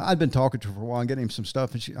 And I'd been talking to her for a while and getting him some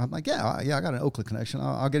stuff. And I'm like, yeah, I got an Oakley connection.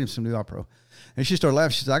 I'll get him some new iPro. And she started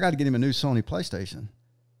laughing. She said, I got to get him a new Sony PlayStation.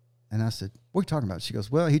 And I said, what are you talking about? She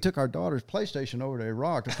goes, well, he took our daughter's PlayStation over to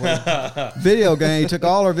Iraq to play video game. He took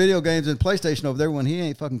all our video games and PlayStation over there when he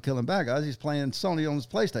ain't fucking killing bad guys. He's playing Sony on his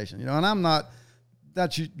PlayStation, and I'm not,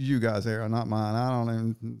 that's you guys there, not mine. I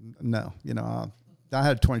don't even know, I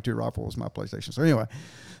had 22 rifles my PlayStation. So anyway,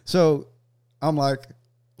 I'm like,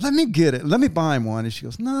 let me get it. Let me buy him one. And she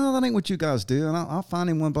goes, no, that ain't what you guys do. And I'll find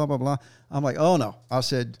him one, blah, blah, blah. I'm like, oh no. I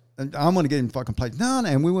said, I'm going to get him fucking play. No,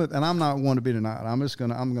 and we went, and I'm not one to be denied. I'm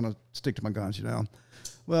going to stick to my guns,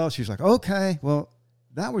 Well, she's like, okay. Well,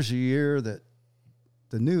 that was the year that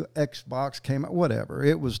the new Xbox came out, whatever.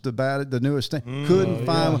 It was the newest thing. Couldn't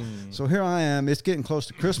find one. So here I am. It's getting close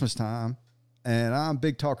to Christmas time. and I'm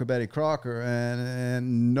big talker Betty Crocker,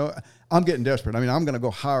 and no, I'm getting desperate. I mean, I'm going to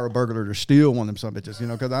go hire a burglar to steal one of them some bitches,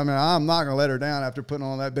 because I mean, I'm not going to let her down after putting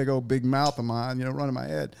on that big mouth of mine, running my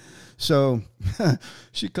head. So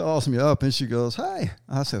she calls me up and she goes, "Hey,"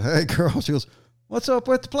 I said, "Hey, girl." She goes, "What's up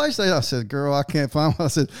with the PlayStation?" I said, "Girl, I can't find one."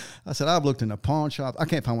 I said, "I've looked in the pawn shop. I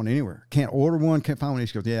can't find one anywhere. Can't order one. Can't find one."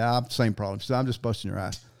 She goes, "Yeah, I have the same problem." She said, "I'm just busting your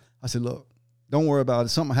ass." I said, "Look, don't worry about it.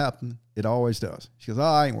 Something happened. It always does." She goes, "Oh,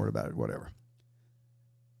 I ain't worried about it. Whatever."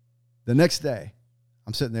 The next day,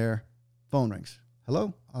 I'm sitting there. Phone rings.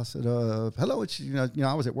 "Hello?" I said, "Hello." It's,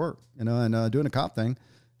 I was at work, and doing a cop thing.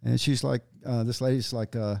 And she's like, this lady's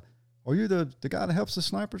like, "Are you the guy that helps the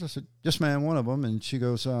snipers?" I said, "Yes, ma'am, one of them." And she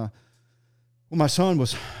goes, "Well, my son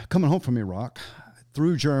was coming home from Iraq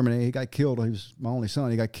through Germany. He got killed. He was my only son.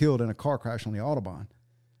 He got killed in a car crash on the Autobahn."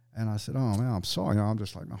 And I said, "Oh, man, I'm sorry." I'm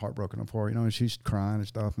just like my heart broken up for her, and she's crying and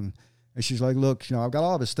stuff. And she's like, "Look, I've got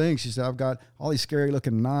all of his things." She said, "I've got all these scary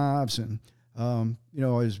looking knives and,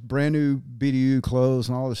 his brand new BDU clothes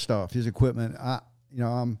and all this stuff, his equipment.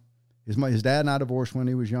 His dad and I divorced when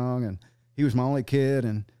he was young, and he was my only kid.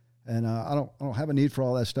 And I don't have a need for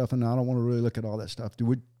all that stuff. And I don't want to really look at all that stuff.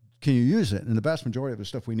 Can you use it?" And the vast majority of the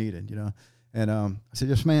stuff we needed, And I said,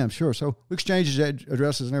 "Yes, ma'am, sure." So we exchanged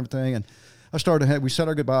addresses and everything. And we said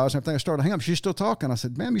our goodbyes and everything. I started to hang up. She's still talking. I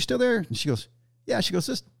said, "Ma'am, you still there?" And she goes, "Yeah." She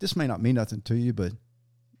goes, This may not mean nothing to you, but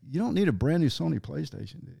you don't need a brand new Sony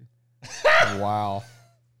PlayStation, do you?" Wow.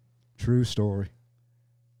 True story.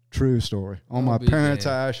 On my parents'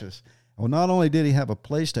 ashes. Well, not only did he have a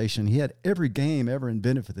PlayStation, he had every game ever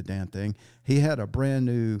invented for the damn thing. He had a brand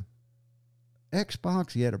new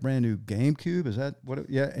Xbox. He had a brand new GameCube. Is that what?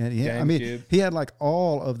 And he had like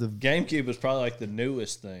all of the GameCube was probably like the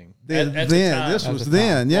newest thing. But he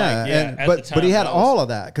had all of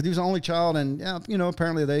that because he was the only child, and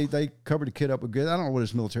apparently they covered the kid up with good. I don't know what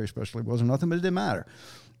his military specialty was or nothing, but it didn't matter.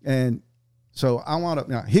 And so I wound up.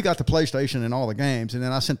 Now he got the PlayStation and all the games, and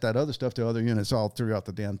then I sent that other stuff to other units all throughout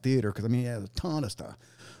the damn theater because he had a ton of stuff.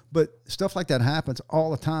 But stuff like that happens all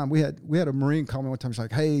the time. We had a Marine call me one time. He's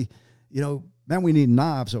like, "Hey, man, we need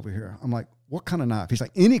knives over here." I'm like, "What kind of knife?" He's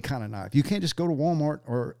like, "Any kind of knife. You can't just go to Walmart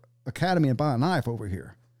or Academy and buy a knife over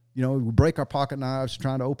here. We break our pocket knives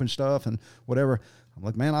trying to open stuff and whatever." I'm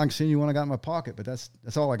like, "Man, I can send you one I got in my pocket, but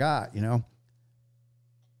that's all I got,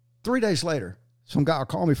 3 days later, some guy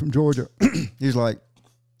called me from Georgia. He's like,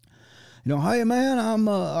 "Hey, man,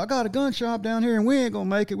 I got a gun shop down here, and we ain't going to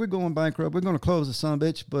make it. We're going bankrupt. We're going to close the son of a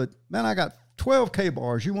bitch. But, man, I got 12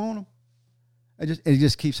 K-bars. You want them?" It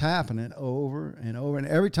just keeps happening over and over. And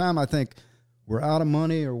every time I think we're out of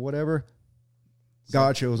money or whatever,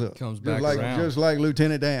 God shows up. Comes back around. Just like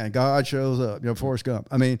Lieutenant Dan, God shows up. Forrest Gump.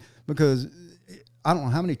 I mean, because I don't know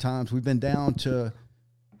how many times we've been down to,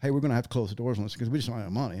 "Hey, we're going to have to close the doors on this because we just don't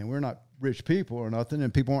have money. And we're not rich people or nothing.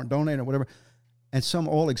 And people aren't donating or whatever." And some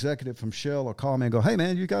oil executive from Shell will call me and go, "Hey,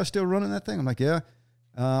 man, you guys still running that thing?" I'm like, "Yeah."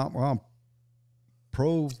 Well, I'm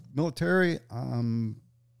pro-military. I'm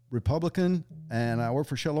Republican, and I work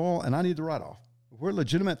for Shell Oil, and I need the write-off. If we're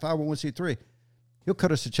legitimate 501c3, he'll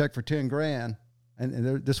cut us a check for $10,000.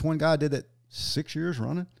 And this one guy did it 6 years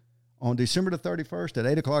running. On December the 31st at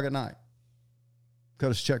 8 o'clock at night,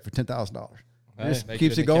 cut us a check for $10,000. It just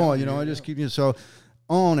keeps it going, it just keeps so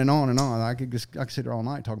on and on and on. I could sit there all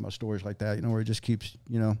night talking about stories like that, where it just keeps,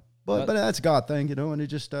 but that's a God thing, and it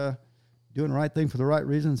just doing the right thing for the right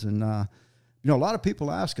reasons. And a lot of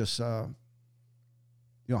people ask us, "How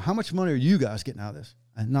much money are you guys getting out of this?"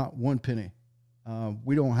 And not one penny.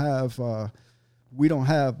 We don't have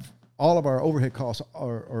all of our overhead costs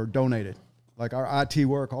are donated. Like our IT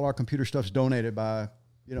work, all our computer stuff's donated by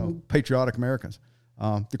patriotic Americans.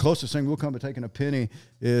 The closest thing we'll come to taking a penny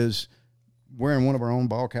is wearing one of our own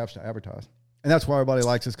ball caps to advertise, and that's why everybody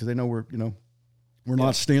likes us because they know we're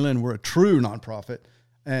not stealing. We're a true nonprofit,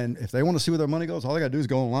 and if they want to see where their money goes, all they got to do is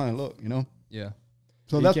go online and look. Yeah.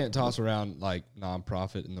 So you can't toss around like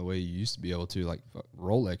nonprofit in the way you used to be able to. Like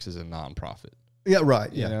Rolex is a nonprofit. Yeah,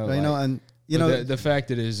 right. Yeah, the fact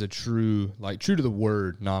that it is a true to the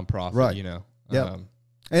word nonprofit. Right. Yeah.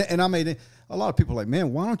 And I made a lot of people like,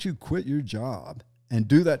 "Man, why don't you quit your job and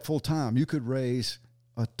do that full time? You could raise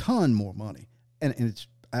a ton more money." And it's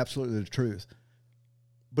absolutely the truth.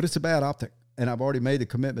 But it's a bad optic. And I've already made the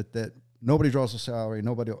commitment that nobody draws a salary.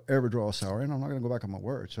 Nobody will ever draw a salary. And I'm not going to go back on my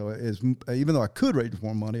word. So even though I could raise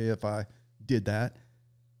more money if I did that,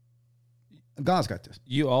 God's got this.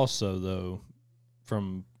 You also, though,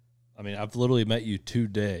 I've literally met you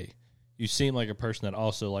today. You seem like a person that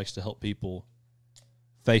also likes to help people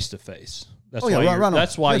face to face.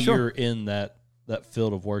 That's why you're in that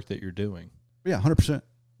field of work that you're doing. Yeah, 100%.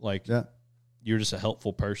 Like, yeah. you're just a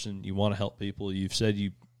helpful person. You want to help people. You've said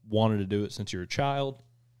you wanted to do it since you were a child,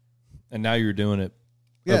 and now you're doing it.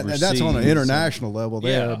 Yeah, and that's on an international level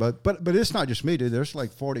there. Yeah. But it's not just me, dude. There's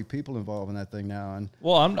like 40 people involved in that thing now. And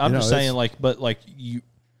well, I'm just saying, like, but like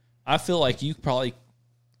I feel like you probably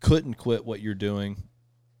couldn't quit what you're doing.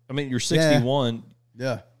 I mean, you're 61.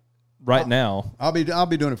 Yeah. Right now, I'll be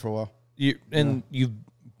doing it for a while. You've been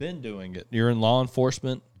doing it. You're in law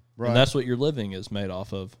enforcement, right? And that's what your living is made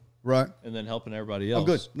off of, right? And then helping everybody else. I'm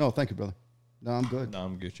good. No, thank you, brother. No, I'm good. No,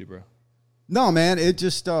 I'm Gucci, bro. No, man, it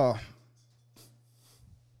just those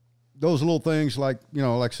little things like, you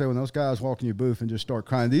know, like say when those guys walk in your booth and just start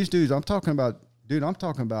crying. These dudes, I'm talking about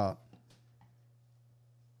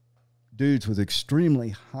dudes with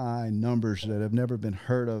extremely high numbers that have never been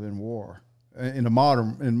heard of in war in the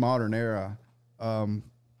modern era. And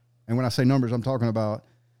when I say numbers, I'm talking about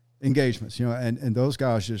engagements, you know, and those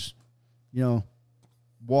guys just, you know,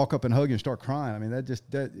 walk up and hug you and start crying. I mean,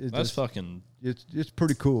 it's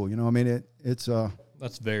pretty cool. You know, I mean, it's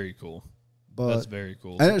that's very cool. But, that's very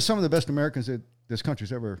cool. And it's some of the best Americans that this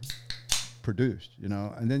country's ever produced, you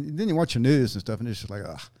know. And then you watch the news and stuff, and it's just like,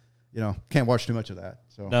 you know, can't watch too much of that.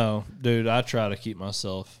 So no, dude, I try to keep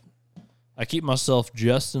myself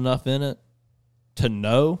just enough in it to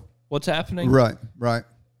know what's happening. Right.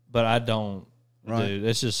 But I don't, dude.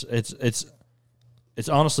 It's just it's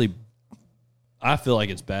honestly, I feel like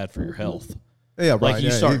it's bad for your health. Yeah, right. Like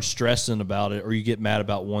you start stressing about it, or you get mad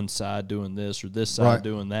about one side doing this or this side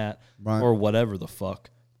doing that, or whatever the fuck.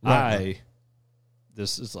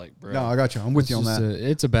 This is like, bro. No, I got you. I'm with you on that.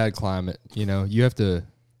 It's a bad climate. You know, you have to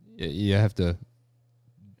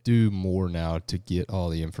do more now to get all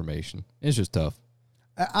the information. It's just tough.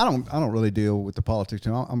 I don't really deal with the politics.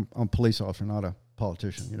 You know, I'm a police officer, not a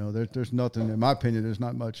politician. You know, there's nothing, in my opinion, there's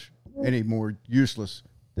not much any more useless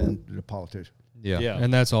than the politician. Yeah,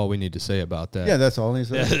 and that's all we need to say about that. Yeah, that's all I need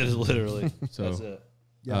to say. Yeah, it is literally. So, that's it.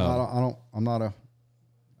 Yeah,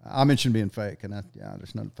 I mentioned being fake, and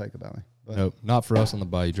there's nothing fake about me. But. Nope, not for us on the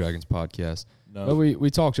Bayou Dragons podcast. No. But we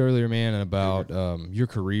talked earlier, man, about your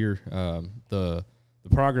career, the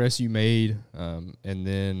progress you made, and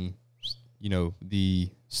then, you know, the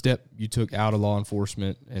step you took out of law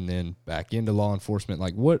enforcement and then back into law enforcement.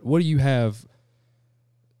 Like, what do you have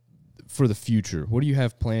for the future? What do you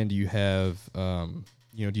have planned? Do you have,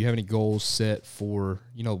 you know, do you have any goals set for,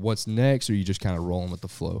 you know, what's next, or are you just kind of rolling with the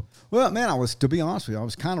flow? Well, man, to be honest with you, I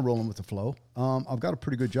was kind of rolling with the flow. I've got a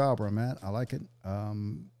pretty good job where I'm at. I like it.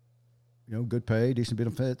 You know, good pay, decent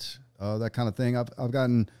benefits, that kind of thing. I've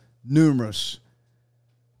gotten numerous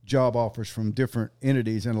job offers from different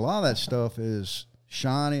entities, and a lot of that stuff is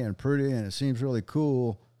shiny and pretty, and it seems really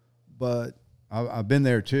cool, but I've been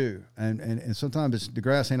there too, and sometimes the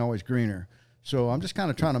grass ain't always greener. So I'm just kind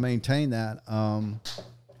of trying to maintain that. I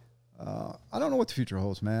don't know what the future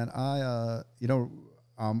holds, man. You know,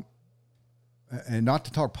 and not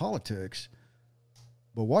to talk politics,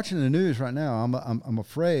 but watching the news right now, I'm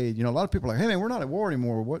afraid. You know, a lot of people are like, hey man, we're not at war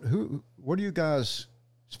anymore. What are you guys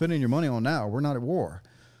spending your money on now? We're not at war.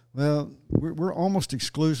 Well, we're almost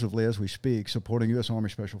exclusively, as we speak, supporting U.S. Army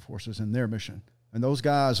Special Forces and their mission. And those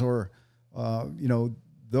guys are, you know,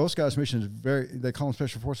 those guys' mission is they call them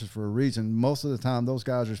Special Forces for a reason. Most of the time, those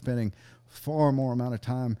guys are spending far more amount of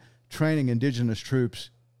time training indigenous troops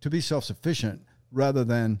to be self-sufficient rather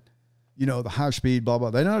than, you know, the high speed, blah,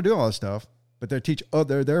 blah. They know how to do all that stuff, but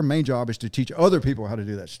their main job is to teach other people how to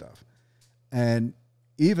do that stuff. And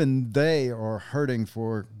even they are hurting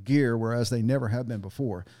for gear, whereas they never have been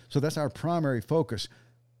before. So that's our primary focus.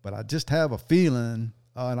 But I just have a feeling,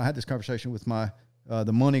 and I had this conversation with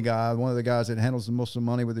the money guy, one of the guys that handles most of the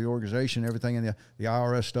money with the organization, everything in the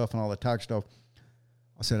IRS stuff and all the tax stuff.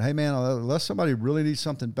 I said, hey, man, unless somebody really needs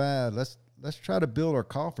something bad, let's try to build our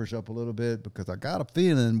coffers up a little bit, because I got a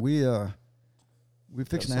feeling we're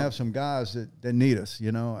fixing to have some guys that need us,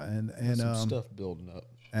 you know, and some stuff building up.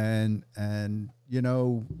 And you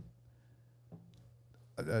know,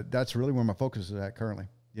 that's really where my focus is at currently,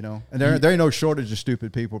 you know. And there ain't no shortage of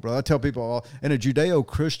stupid people, bro. I tell people, in a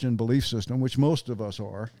Judeo-Christian belief system, which most of us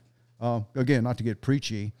are, again, not to get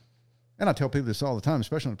preachy, and I tell people this all the time,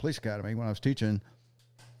 especially in the police academy when I was teaching,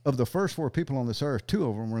 of the first 4 people on this earth, 2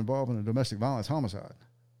 of them were involved in a domestic violence homicide.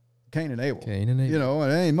 Cain and Abel. You know,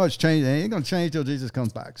 and it ain't much change. It ain't going to change till Jesus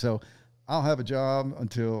comes back. So I'll have a job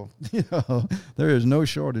until, you know, there is no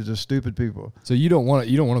shortage of stupid people. So you don't want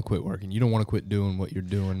to quit working. You don't want to quit doing what you're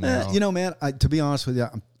doing now. You know, man, to be honest with you,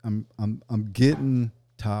 I'm getting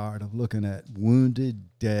tired of looking at wounded,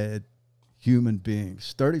 dead human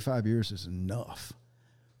beings. 35 years is enough.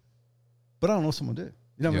 But I don't know what I'm going to do.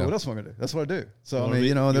 You know, what else am I going to do? That's what I do. So,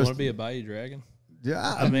 you want to be a Bayou Dragon?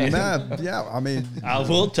 Yeah, I mean, I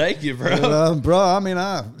will take you, bro. Bro, I mean,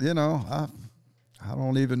 I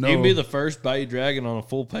don't even know. You can be the first Bayou Dragon on a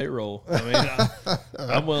full payroll. I mean,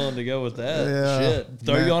 I'm willing to go with that. Yeah, Shit,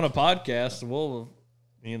 throw man. you on a podcast. We'll,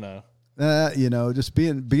 just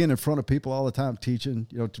being in front of people all the time, teaching.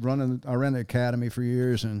 I ran the academy for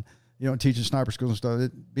years, and teaching sniper schools and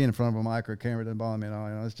stuff. Being in front of a mic or a camera doesn't bother me at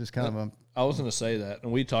all. It's just kind of a. I was going to say that,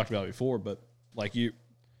 and we talked about it before, but like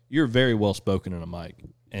you're very well spoken in a mic,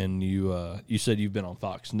 and you said you've been on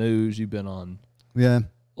Fox News, you've been on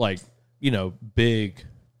big.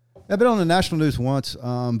 I've been on the national news once,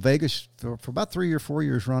 Vegas for about 3 or 4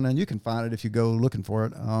 years running. You can find it if you go looking for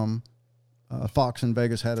it. Fox in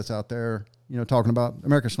Vegas had us out there, talking about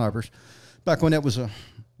American snipers. Back when it was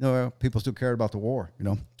people still cared about the war,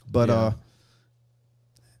 But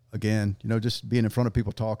again, just being in front of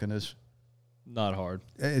people talking is not hard.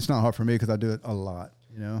 It's not hard for me because I do it a lot.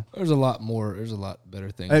 There's a lot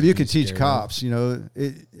better things. If you can teach cops,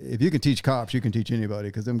 if you can teach cops, you can teach anybody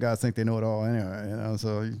because them guys think they know it all anyway.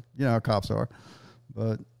 So you know how cops are,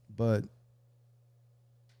 but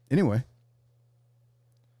anyway.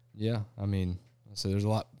 Yeah, I mean, so there's a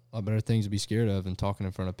lot better things to be scared of than talking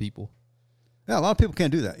in front of people. Yeah, a lot of people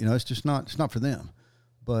can't do that. It's just not. It's not for them.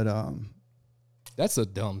 But that's a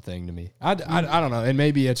dumb thing to me. I don't know, and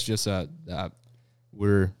maybe it's just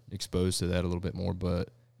we're exposed to that a little bit more. But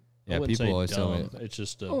yeah, people always tell me it's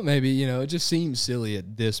just maybe it just seems silly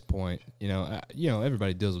at this point.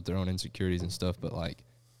 Everybody deals with their own insecurities and stuff, but like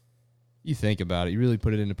you think about it, you really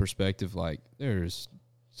put it into perspective. Like there's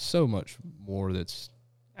so much more that's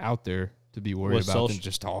out there to be worried about than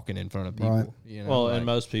just talking in front of people. Right. And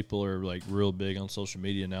most people are like real big on social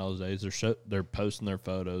media nowadays. They're posting their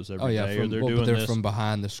photos every day, or they're doing from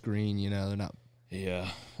behind the screen. They're not. Yeah,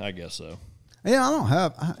 I guess so. Yeah, I don't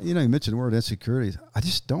have. You mentioned the word insecurities. I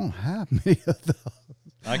just don't have many of those.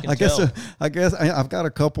 I guess I've got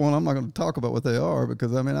a couple, and I'm not going to talk about what they are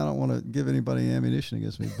because I don't want to give anybody ammunition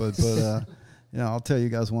against me. But I'll tell you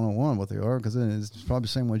guys one-on-one what they are because it's probably the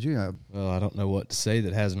same ones you have. Well, I don't know what to say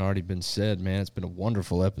that hasn't already been said, man. It's been a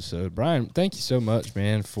wonderful episode. Brian, thank you so much,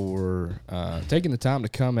 man, for taking the time to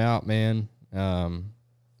come out, man. I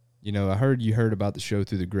heard you heard about the show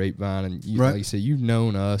through the grapevine, and like you said, you've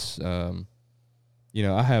known us.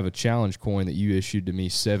 I have a challenge coin that you issued to me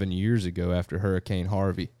 7 years ago after Hurricane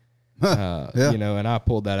Harvey. And I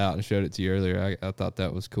pulled that out and showed it to you earlier. I thought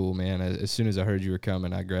that was cool, man. As soon as I heard you were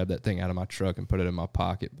coming, I grabbed that thing out of my truck and put it in my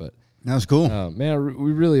pocket. But that was cool, man.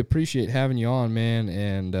 We really appreciate having you on, man.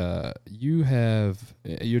 And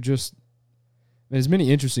you're just as many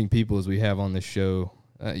interesting people as we have on this show.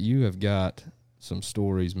 You have got some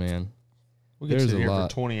stories, man. We could sit here for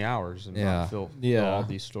 20 hours and not fill all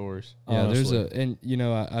these stories. Yeah, honestly.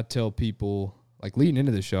 I tell people, like leading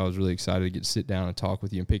into the show, I was really excited to get to sit down and talk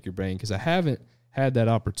with you and pick your brain because I haven't had that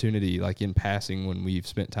opportunity like in passing when we've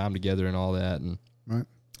spent time together and all that. And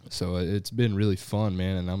so it's been really fun,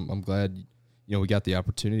 man. And I'm glad, we got the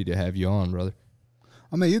opportunity to have you on, brother.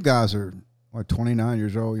 I mean, you guys are 29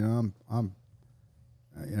 years old. I'm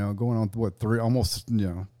going on almost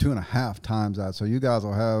 2.5 times that. So you guys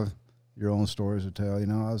will have your own stories to tell.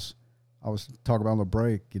 I was talking about on the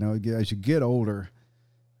break. As you get older,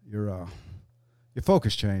 your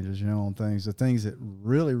focus changes. On things. The things that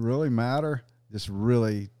really, really matter just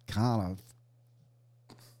really kind of.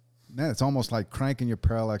 Man, it's almost like cranking your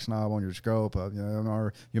parallax knob on your scope,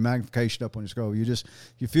 or your magnification up on your scope.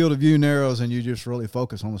 You feel the view narrows, and you just really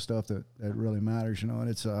focus on the stuff that really matters. And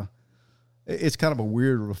it's kind of a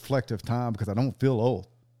weird reflective time because I don't feel old.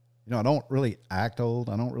 I don't really act old.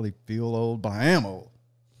 I don't really feel old, but I am old.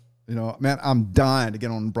 Man, I'm dying to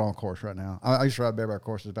get on the bronc horse right now. I used to ride bareback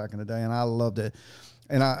horses back in the day, and I loved it.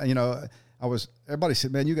 And everybody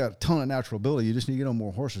said, man, you got a ton of natural ability. You just need to get on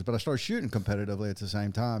more horses. But I started shooting competitively at the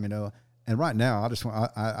same time, And right now,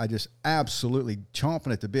 I just absolutely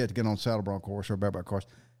chomping at the bit to get on a saddle bronc horse or a bareback horse.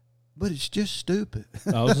 But it's just stupid.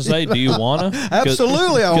 I was going to say, do you want to?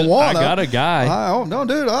 Absolutely, I want to. I got a guy. No,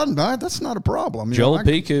 dude, that's not a problem. Joel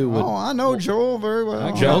Piku. I know Joel very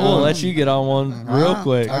well. Joel will let you get on one real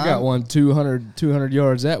quick. I got one 200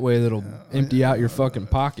 yards that way that'll empty out your fucking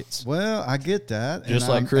pockets. Well, I get that. Just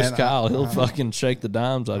like Chris Kyle. He'll fucking shake the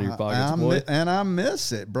dimes out of your pockets, boy. And I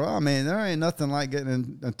miss it, bro. I mean, there ain't nothing like getting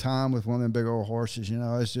in a time with one of them big old horses.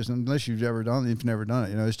 It's just, unless you've never done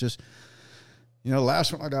it, it's just...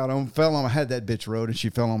 last one I got on, I had that bitch rode, and she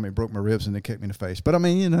fell on me, broke my ribs, and it kicked me in the face. But, I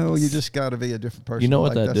mean, you just got to be a different person. You know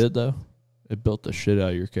what that did, though? It built the shit out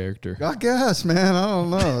of your character. I guess, man. I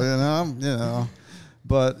don't know,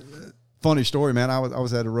 But, funny story, man. I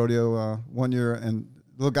was at a rodeo one year, and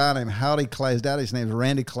a little guy named Howdy Cloud, his daddy's name is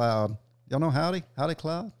Randy Cloud. Y'all know Howdy? Howdy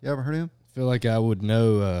Cloud? You ever heard of him? I feel like I would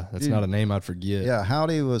know. That's Dude. not a name I'd forget. Yeah,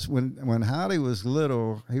 Howdy was when Howdy was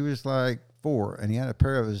little. He was like 4, and he had a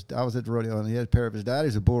pair of his. I was at the rodeo, and he had a pair of his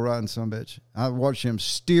daddy's a bull riding sumbitch. I watched him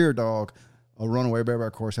steer dog a runaway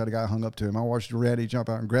bareback horse. Had a guy hung up to him. I watched Reddy jump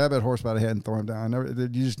out and grab that horse by the head and throw him down. You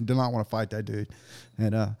just do not want to fight that dude.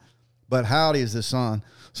 And but Howdy is the son.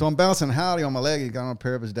 So I'm bouncing Howdy on my leg. He got on a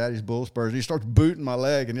pair of his daddy's bull spurs. And he starts booting my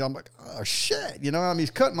leg. And I'm like, oh, shit. You know, I mean,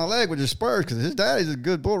 he's cutting my leg with his spurs because his daddy's a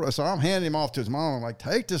good bull. So I'm handing him off to his mom. I'm like,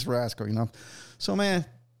 take this rascal, you know. So, man,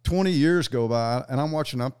 20 years go by, and I'm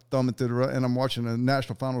thumbing through and I'm watching the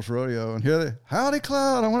National Finals Rodeo. And here Howdy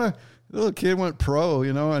Cloud. The little kid went pro,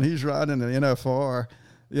 you know, and he's riding the NFR.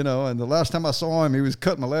 You know, and the last time I saw him, he was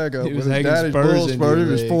cutting my leg up with his daddy's bull spurs.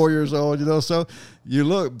 He was 4 years old, you know. So you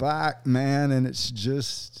look back, man, and it's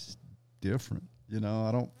just different. You know,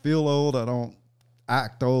 I don't feel old. I don't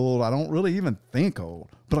act old. I don't really even think old,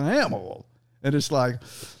 but I am old. And it's like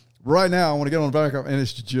right now I want to get on the back up, and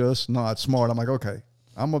it's just not smart. I'm like, okay,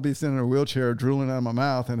 I'm going to be sitting in a wheelchair drooling out of my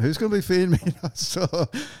mouth, and who's going to be feeding me? So,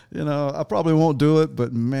 you know, I probably won't do it,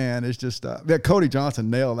 but, man, it's just Cody Johnson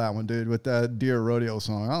nailed that one, dude, with that Deer Rodeo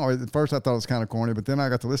song. I don't know, at first I thought it was kind of corny, but then I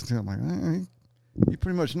got to listen to it. I'm like, he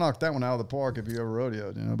pretty much knocked that one out of the park if you ever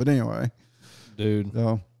rodeoed, you know. But anyway. Dude.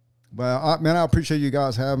 So, well, I appreciate you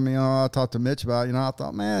guys having me on. I talked to Mitch about it. You know, I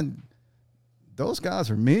thought, man, those guys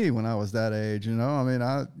are me when I was that age, you know. I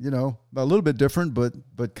mean, you know, a little bit different,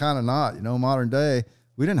 but kind of not, you know, modern day.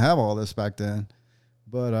 We didn't have all this back then,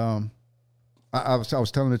 but I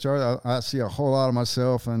was telling Mitch earlier, I see a whole lot of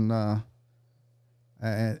myself and my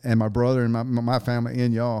brother and my family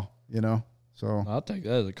in y'all, you know. So I'll take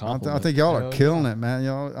that as a compliment. I think y'all are killing it, man. You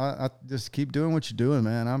know, I just keep doing what you're doing,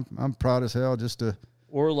 man. I'm proud as hell just to.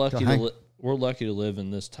 We're lucky we're lucky to live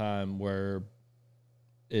in this time where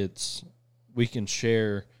we can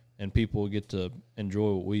share and people get to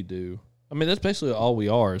enjoy what we do. I mean, that's basically all we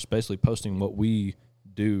are. Is basically posting what we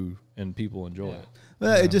do and people enjoy it.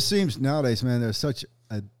 Well, it just seems nowadays, man, there's such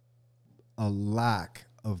a lack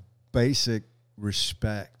of basic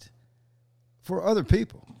respect for other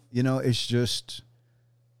people. You know, it's just,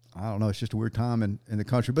 I don't know, it's just a weird time in the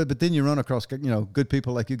country. But then you run across, you know, good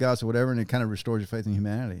people like you guys or whatever, and it kind of restores your faith in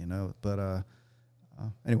humanity, you know. But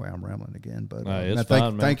anyway, I'm rambling again. But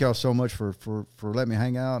thank y'all so much for letting me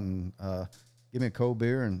hang out and give me a cold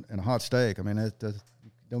beer and a hot steak. I mean,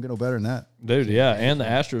 don't get no better than that, dude. Yeah, and the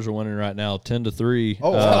Astros are winning right now, 10-3.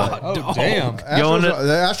 Oh, damn! The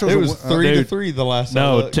Astros it was 3-3 the last time.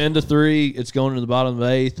 No, 10-3. It's going to the bottom of the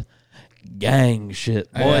 8th. Gang shit,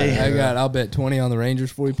 boy. I'll bet 20 on the Rangers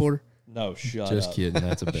for you, Porter. No, shut Just up. kidding.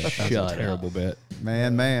 That's a bet. That's a terrible bet.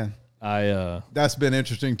 Man. That's been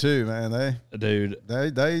interesting too, man.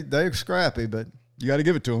 They're scrappy, but you got to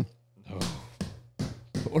give it to them.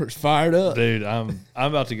 Porter's fired up, dude. I'm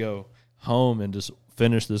about to go home and just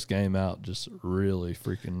finish this game out. Just really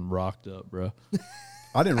freaking rocked up, bro.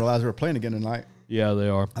 I didn't realize they were playing again tonight. Yeah, they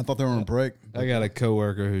are. I thought they were on a break. I got a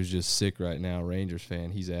coworker who's just sick right now, Rangers fan.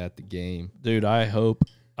 He's at the game. Dude,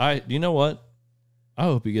 you know what? I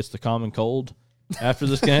hope he gets the common cold after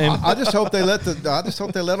this game. I just hope they let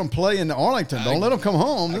them play in Arlington. Don't let them come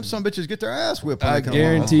home. Them some bitches get their ass whipped. I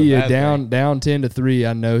guarantee you, down 10-3.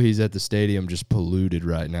 I know he's at the stadium, just polluted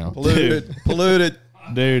right now. Polluted.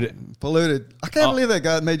 Dude, polluted. I can't believe that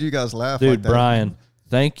guy made you guys laugh. Dude, like that. Brian,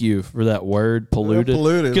 thank you for that word, polluted.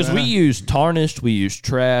 Polluted, because we used tarnished, we used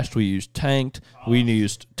trashed, we used tanked, we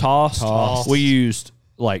used tossed. We used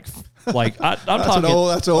like I'm talking.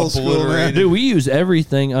 That's old school, man. Dude, we use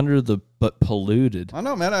everything under the but polluted. I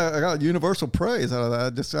know, man. I got universal praise out of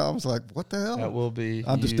that. I was like, what the hell? That will be.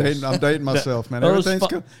 I'm dating myself, man. Everything's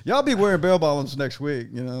good. Y'all be wearing bell bottoms next week,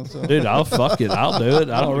 you know. So. Dude, I'll fuck it. I'll do it.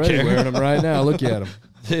 I don't already care. Wearing them right now. Look at them.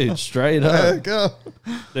 Dude, straight up. There you go.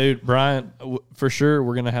 Dude, Brian, for sure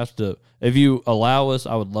we're gonna have to. If you allow us,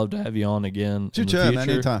 I would love to have you on again. Shoot, man,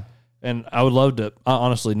 anytime. And I would love to.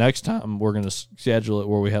 Honestly, next time we're gonna schedule it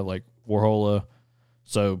where we have like Warhola,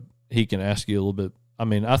 so he can ask you a little bit. I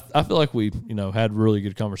mean, I feel like we had really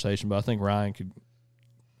good conversation, but I think Ryan could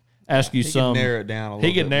ask you some. He can narrow it down a little bit.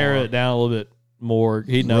 He can narrow it down a little bit more.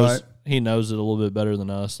 He knows he knows it a little bit better than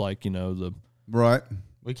us. Like the right.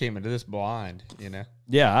 We came into this blind,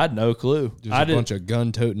 Yeah, I had no clue. Just a bunch of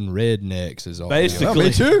gun-toting rednecks is all. Basically,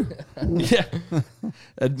 me too. Yeah.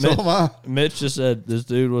 Mitch just said this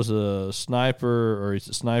dude was a sniper, or he's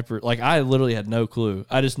a sniper. Like, I literally had no clue.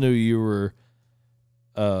 I just knew you were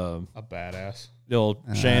a badass.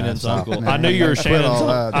 Shannon's uncle. I knew you were Shannon's.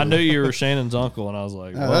 I knew you were Shannon's uncle, and I was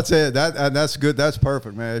like, "That's it. That's good. That's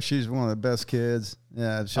perfect, man. She's one of the best kids.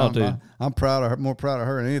 Yeah, dude. I'm proud of her. More proud of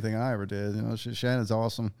her than anything I ever did. Shannon's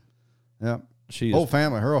awesome, Yeah. She Whole is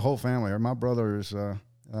family, her whole family. My brother is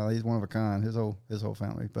he's one of a kind. His whole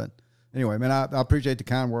family. But anyway, man, I appreciate the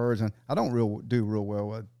kind words, and I don't do real well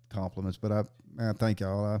with compliments, but I thank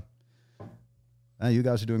y'all. You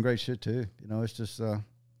guys are doing great shit too. You know, it's just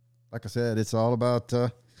like I said, it's all about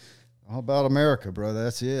America, bro.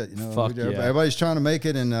 That's it. You know, Fuck yeah. Everybody's trying to make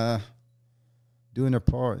it and doing their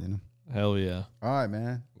part. You know. hell yeah. All right,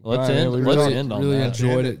 man. Let's All right, end. we Let's really, end on really that.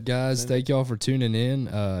 enjoyed it, guys. Thank y'all for tuning in.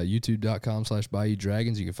 YouTube.com/Bayou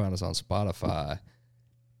Dragons. You can find us on Spotify,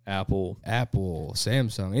 Apple.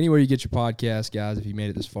 Samsung, anywhere you get your podcast, guys. If you made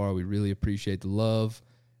it this far, we really appreciate the love.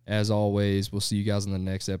 As always, we'll see you guys in the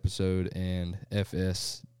next episode. And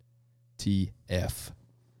FSTF,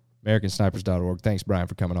 AmericanSnipers.org. Thanks, Brian,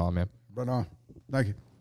 for coming on, man. Right on. Thank you.